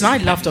 Listen, I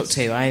love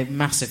Doctor Who. I'm a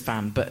massive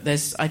fan, but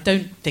I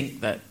don't think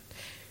they'll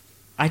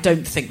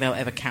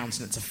ever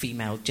countenance a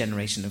female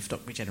regeneration of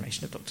Doctor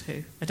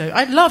Who.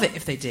 I'd love it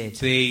if they did.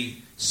 The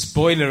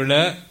spoiler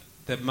alert: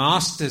 the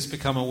Master's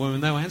become a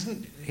woman, though,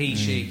 hasn't he?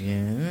 She.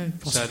 Yeah.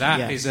 So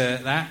that is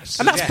and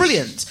that's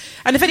brilliant.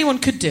 And if anyone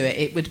could do it,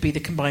 it would be the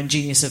combined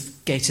genius of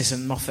Gatiss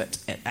and Moffat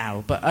et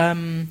al. But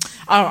I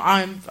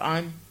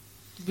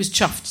was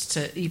chuffed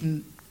to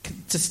even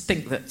to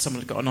think that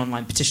someone had got an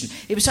online petition.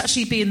 It was to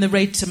actually be in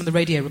some of the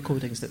radio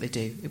recordings that they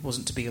do. It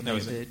wasn't to be on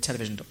the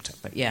television Doctor.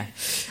 But yeah,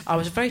 I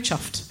was very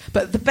chuffed.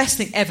 But the best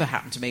thing ever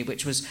happened to me,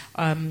 which was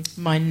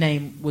my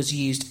name was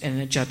used in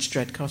a Judge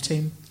Dredd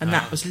cartoon, and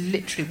that was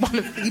literally one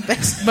of the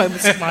best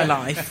moments of my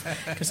life,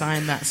 because I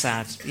am that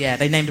sad. Yeah,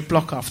 they named a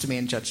block after me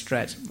in Judge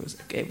Dredd.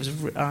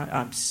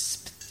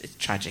 It's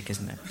tragic,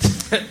 isn't it?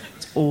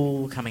 It's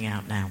all coming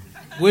out now.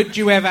 Would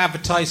you ever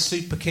advertise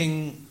Super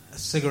King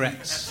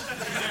cigarettes?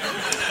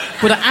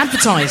 Would I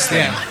advertise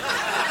them?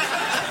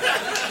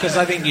 Yeah. Because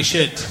I think you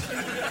should.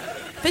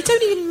 They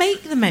don't even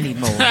make them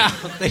anymore.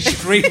 They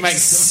should remake them.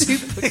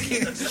 Super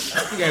Kings.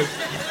 You go,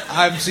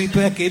 I'm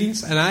Super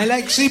Kings and I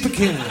like Super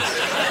Kings.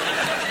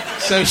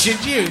 So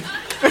should you.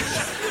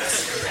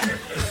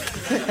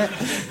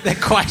 They're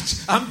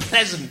quite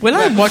unpleasant. When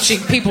I'm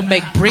watching people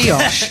make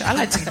brioche, I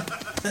like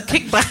to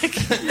kick back.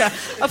 Yeah,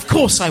 of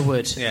course I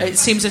would. Yeah. It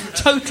seems a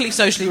totally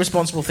socially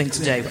responsible thing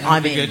to do.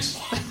 I'm in. Good.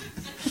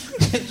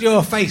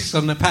 Your face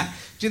on the pack.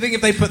 Do you think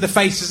if they put the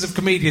faces of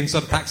comedians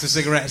on packs of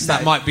cigarettes,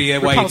 that might be a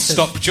way to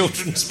stop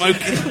children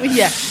smoking?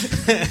 Yeah,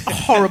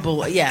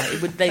 horrible. Yeah,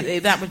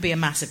 that would be a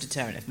massive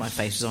deterrent if my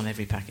face was on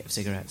every packet of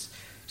cigarettes.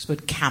 Just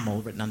put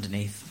Camel written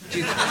underneath. Do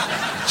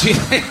you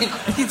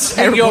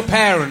think your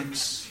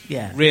parents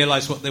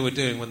realised what they were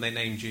doing when they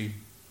named you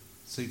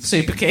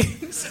Super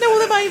Kings? No,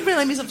 well, my real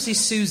name is obviously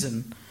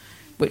Susan.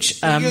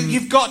 which...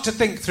 You've got to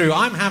think through.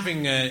 I'm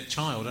having a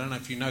child. I don't know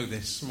if you know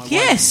this. My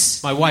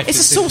wife is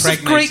it's a source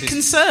of great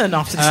concern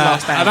after this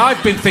last hour. And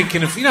I've been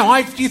thinking of,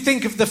 you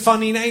think of the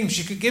funny names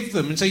you could give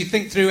them, and so you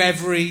think through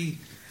every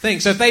thing.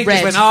 So if they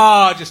Red.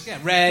 just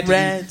went, Red,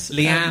 and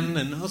Leanne,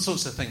 and all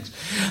sorts of things.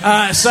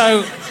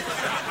 So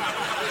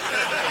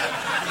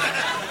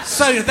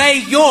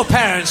your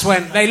parents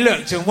they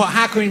looked, and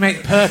how can we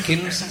make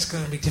Perkins? That's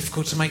going to be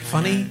difficult to make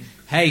funny.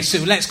 Hey, so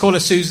let's call her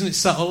Susan. It's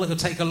subtle. It'll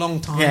take a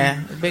long time.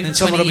 Yeah, and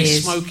someone will be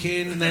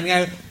smoking, and then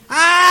go,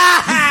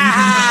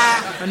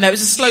 No, it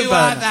was a slow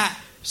burner. That.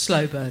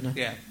 Slow burner.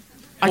 Yeah.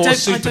 I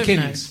don't know.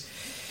 Kins.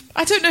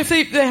 I don't know if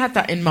they had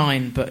that in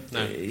mind, but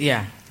No.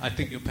 Yeah. I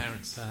think your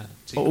parents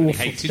secretly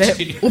hated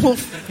you. They're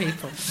awful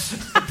people.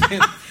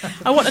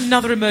 I want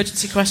another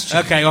emergency question.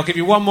 Okay, I'll give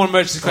you one more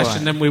emergency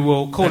question, then we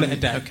will call it a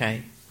day.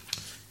 Okay.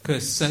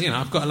 Because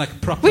I've got a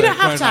proper. We don't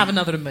have to have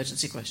another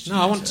emergency question.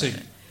 No, I want to.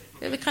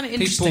 They're kind of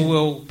interesting.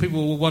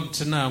 People will want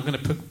to know. I'm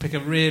going to pick a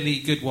really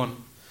good one.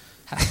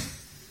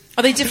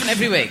 Are they different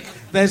every week?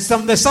 There's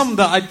some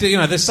that I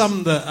do. There's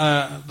some that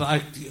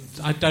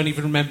I don't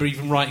even remember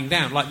even writing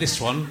down. Like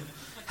this one.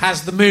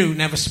 Has the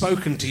moon ever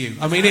spoken to you?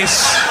 I mean,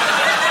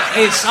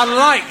 it's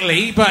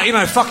unlikely, but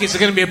fuck, it's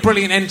going to be a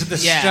brilliant end to the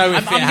show.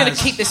 I'm going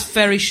to keep this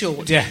very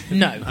short. Yeah.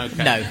 No.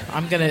 Okay. No.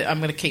 I'm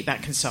going to keep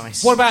that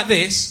concise. What about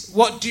this?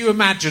 What do you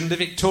imagine the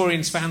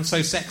Victorians found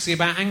so sexy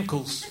about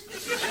ankles?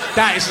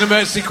 That is an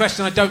emergency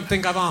question I don't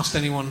think I've asked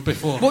anyone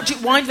before.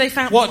 Why do they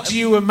found... What do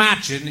you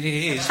imagine it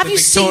is? Have you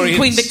seen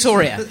Queen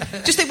Victoria?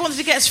 Just they wanted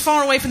to get as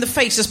far away from the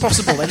face as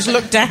possible. They just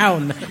looked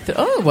down.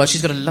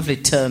 She's got a lovely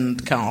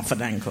turned calf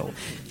and ankle.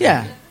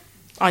 Yeah,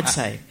 I'd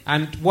say.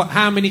 And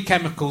how many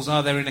chemicals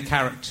are there in a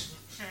carrot?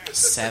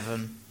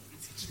 7.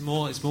 It's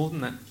more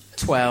than that.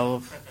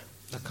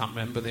 12. I can't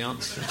remember the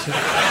answer.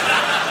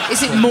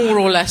 Is it more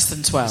or less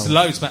than 12? It's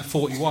loads, about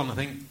 41, I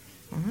think.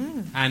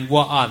 Mm. And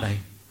what are they?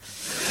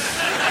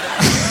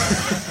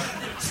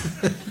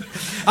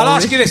 I'll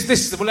ask you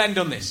this. We'll end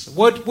on this.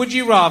 Would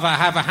you rather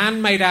have a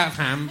hand made out of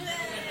ham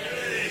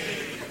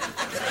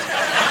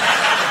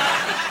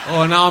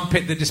or an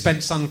armpit that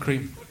dispensed sun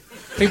cream?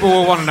 People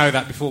will want to know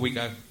that before we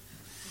go.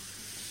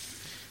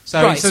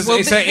 So right, there's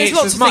lots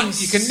as of much.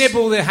 things. You can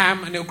nibble the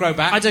ham and it'll grow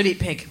back. I don't eat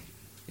pig.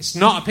 It's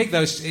not a pig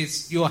though.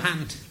 It's your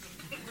hand.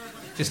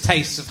 Just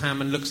tastes of ham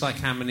and looks like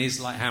ham and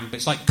is like ham, but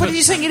it's like. But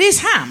you're saying it is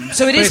ham,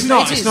 so it's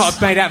not. It's not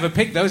made out of a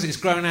pig though. It's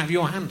grown out of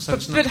your hand. So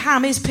but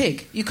ham is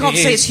pig. You can't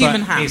say it's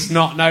human ham. It's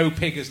not. No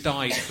pig has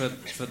died for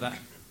that.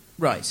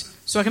 Right.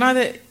 So I can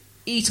either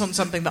eat on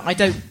something that I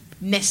don't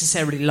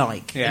necessarily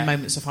like in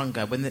moments of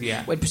hunger, when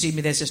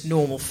presumably there's just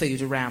normal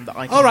food around that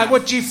I can. All right.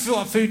 have.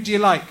 What food do you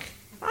like?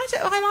 I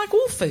like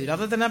all food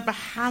other than a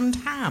hand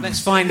ham. Let's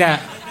find out.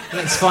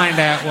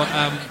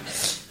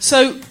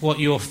 What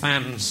your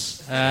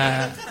fans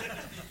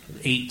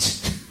eat.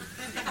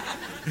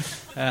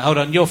 Hold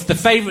on. The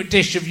favourite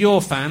dish of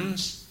your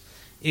fans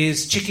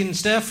is chicken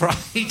stir fry.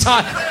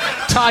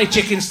 Thai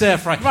chicken stir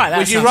fry. Right.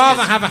 Would you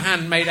rather have a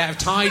hand made out of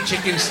Thai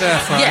chicken stir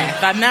fry?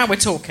 Yeah. Now we're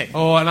talking.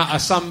 Or an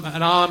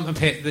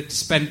armpit that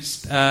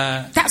dispensed.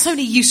 That's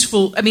only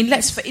useful. I mean,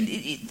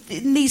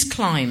 in these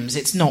climes,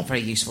 it's not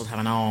very useful to have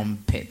an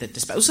armpit that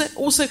dispensed.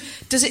 Also,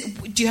 do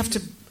you have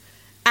to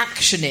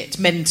action it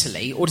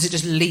mentally, or does it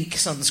just leak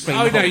sunscreen?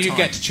 Oh the whole no, you time?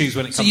 get to choose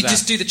when it comes out. So you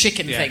just do the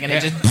chicken thing, and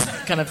it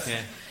just kind of.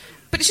 Yeah.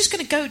 But it's just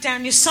going to go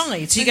down your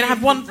side, so you're going to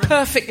have one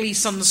perfectly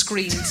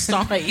sunscreened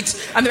side,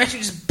 and the rest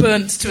is just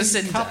burnt to a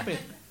cinder. Cup it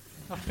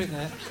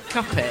there.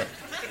 Cup it.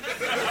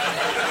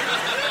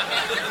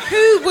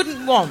 Who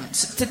wouldn't want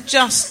to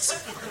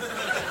just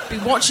be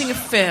watching a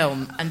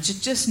film and to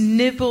just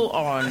nibble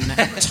on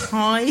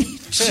Thai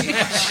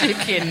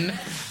chicken?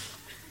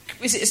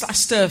 It's like a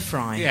stir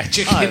fry. Yeah,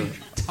 chicken.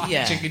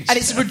 Yeah. Chicken and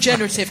it's a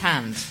regenerative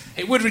hand.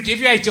 It would. If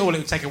you ate it all, it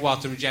would take a while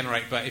to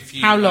regenerate. But if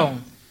you how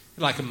long?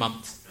 Like a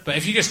month. But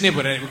if you just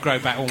nibbled it, it would grow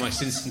back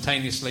almost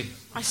instantaneously.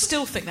 I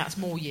still think that's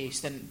more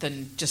use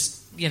than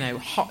just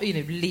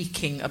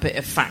leaking a bit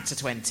of factor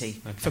 20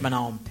 from an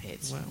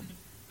armpit. Well,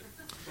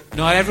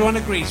 not everyone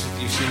agrees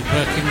with you, Sue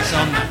Perkins,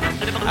 on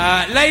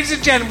that. Ladies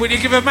and gentlemen, will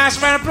you give a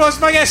massive round of applause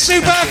to my guest, Sue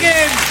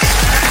Perkins?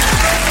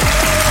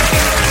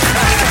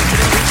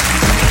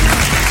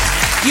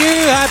 You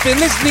have been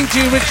listening to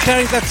Richard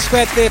Herring's Leicester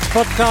Square Theatre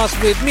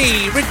podcast with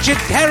me, Richard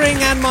Herring,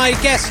 and my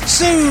guest,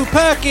 Sue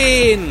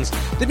Perkins.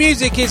 The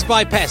music is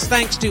by Pest,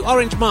 thanks to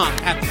Orange Mark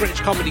at the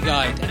British Comedy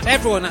Guide, and to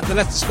everyone at the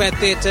Leicester Square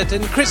Theatre,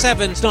 and Chris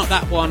Evans, not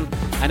that one,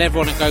 and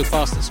everyone at Go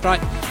Faster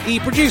Stripe. The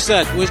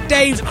producer was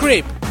Dave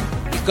Cribb.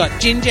 He's got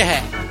ginger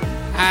hair,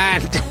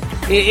 and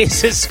it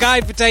is a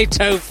Sky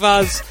Potato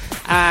Fuzz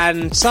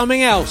and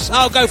something else.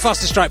 Oh, Go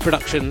Faster Stripe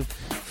production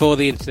for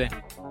the internet.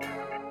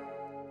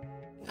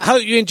 I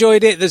hope you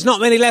enjoyed it. There's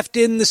not many left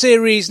in the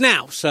series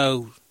now,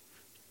 so,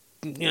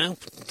 don't know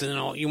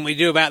what you want me to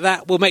do about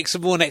that. We'll make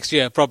some more next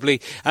year, probably.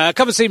 Come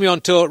and see me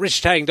on tour,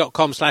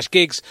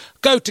 richardherring.com/gigs.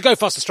 Go to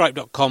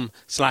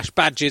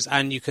gofasterstripe.com/badges,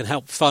 and you can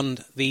help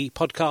fund the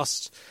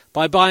podcast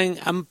by buying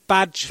a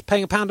badge,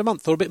 paying £1 a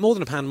month, or a bit more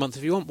than £1 a month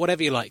if you want,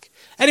 whatever you like.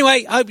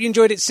 Anyway, I hope you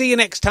enjoyed it. See you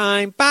next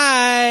time.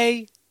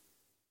 Bye!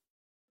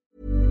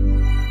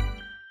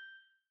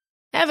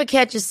 Ever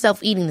catch yourself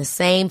eating the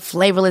same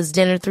flavorless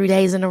dinner 3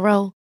 days in a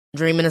row?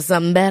 Dreaming of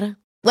something better?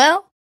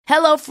 Well,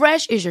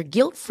 HelloFresh is your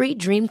guilt-free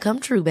dream come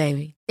true,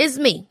 baby. It's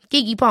me,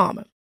 Keke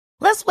Palmer.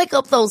 Let's wake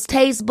up those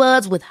taste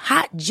buds with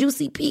hot,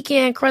 juicy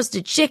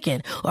pecan-crusted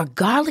chicken or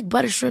garlic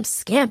butter shrimp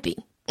scampi.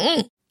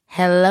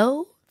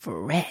 Hello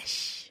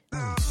Fresh.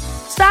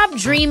 Stop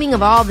dreaming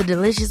of all the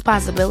delicious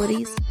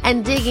possibilities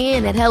and dig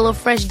in at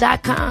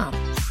HelloFresh.com.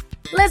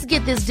 Let's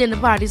get this dinner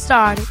party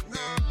started.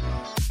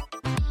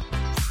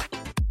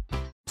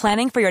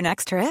 Planning for your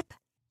next trip?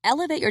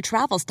 Elevate your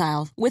travel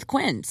style with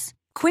Quince.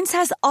 Quince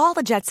has all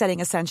the jet-setting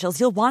essentials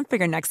you'll want for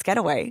your next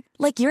getaway,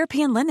 like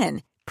European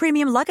linen,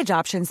 premium luggage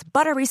options,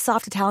 buttery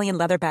soft Italian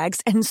leather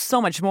bags, and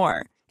so much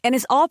more. And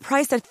is all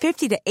priced at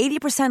 50 to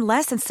 80%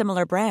 less than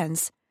similar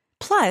brands.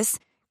 Plus,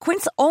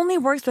 Quince only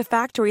works with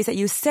factories that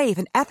use safe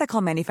and ethical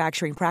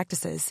manufacturing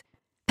practices.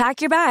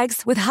 Pack your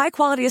bags with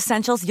high-quality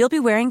essentials you'll be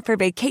wearing for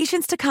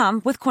vacations to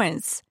come with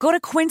Quince. Go to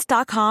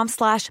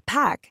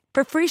quince.com/pack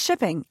for free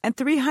shipping and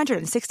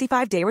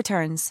 365-day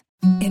returns.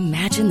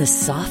 Imagine the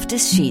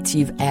softest sheets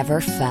you've ever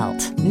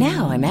felt.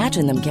 Now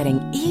imagine them getting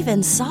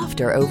even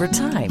softer over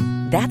time.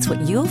 That's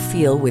what you'll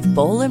feel with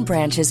Boll &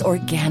 Branch's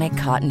organic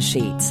cotton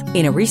sheets.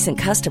 In a recent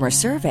customer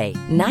survey,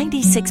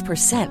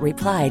 96%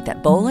 replied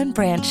that Boll &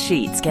 Branch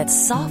sheets get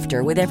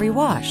softer with every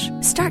wash.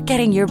 Start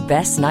getting your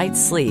best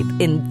night's sleep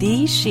in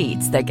these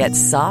sheets that get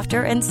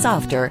softer and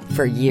softer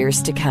for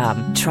years to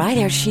come. Try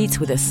their sheets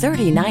with a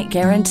 30-night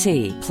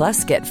guarantee.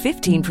 Plus, get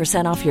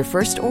 15% off your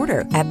first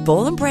order at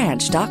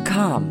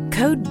bollandbranch.com.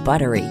 Code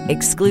BUTTERY.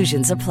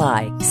 Exclusions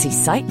apply. See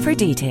site for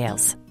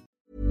details.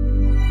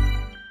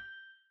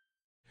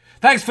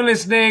 Thanks for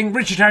listening.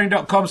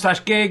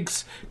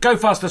 richardherring.com/gigs.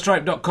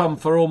 GoFasterStripe.com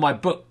for all my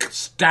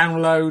books,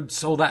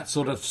 downloads, all that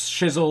sort of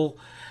shizzle.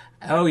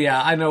 Oh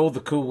yeah, I know all the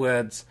cool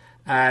words.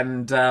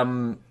 And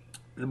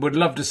would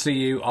love to see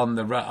you on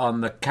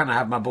the Can I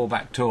Have My Ball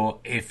Back tour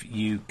if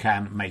you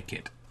can make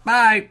it.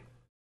 Bye.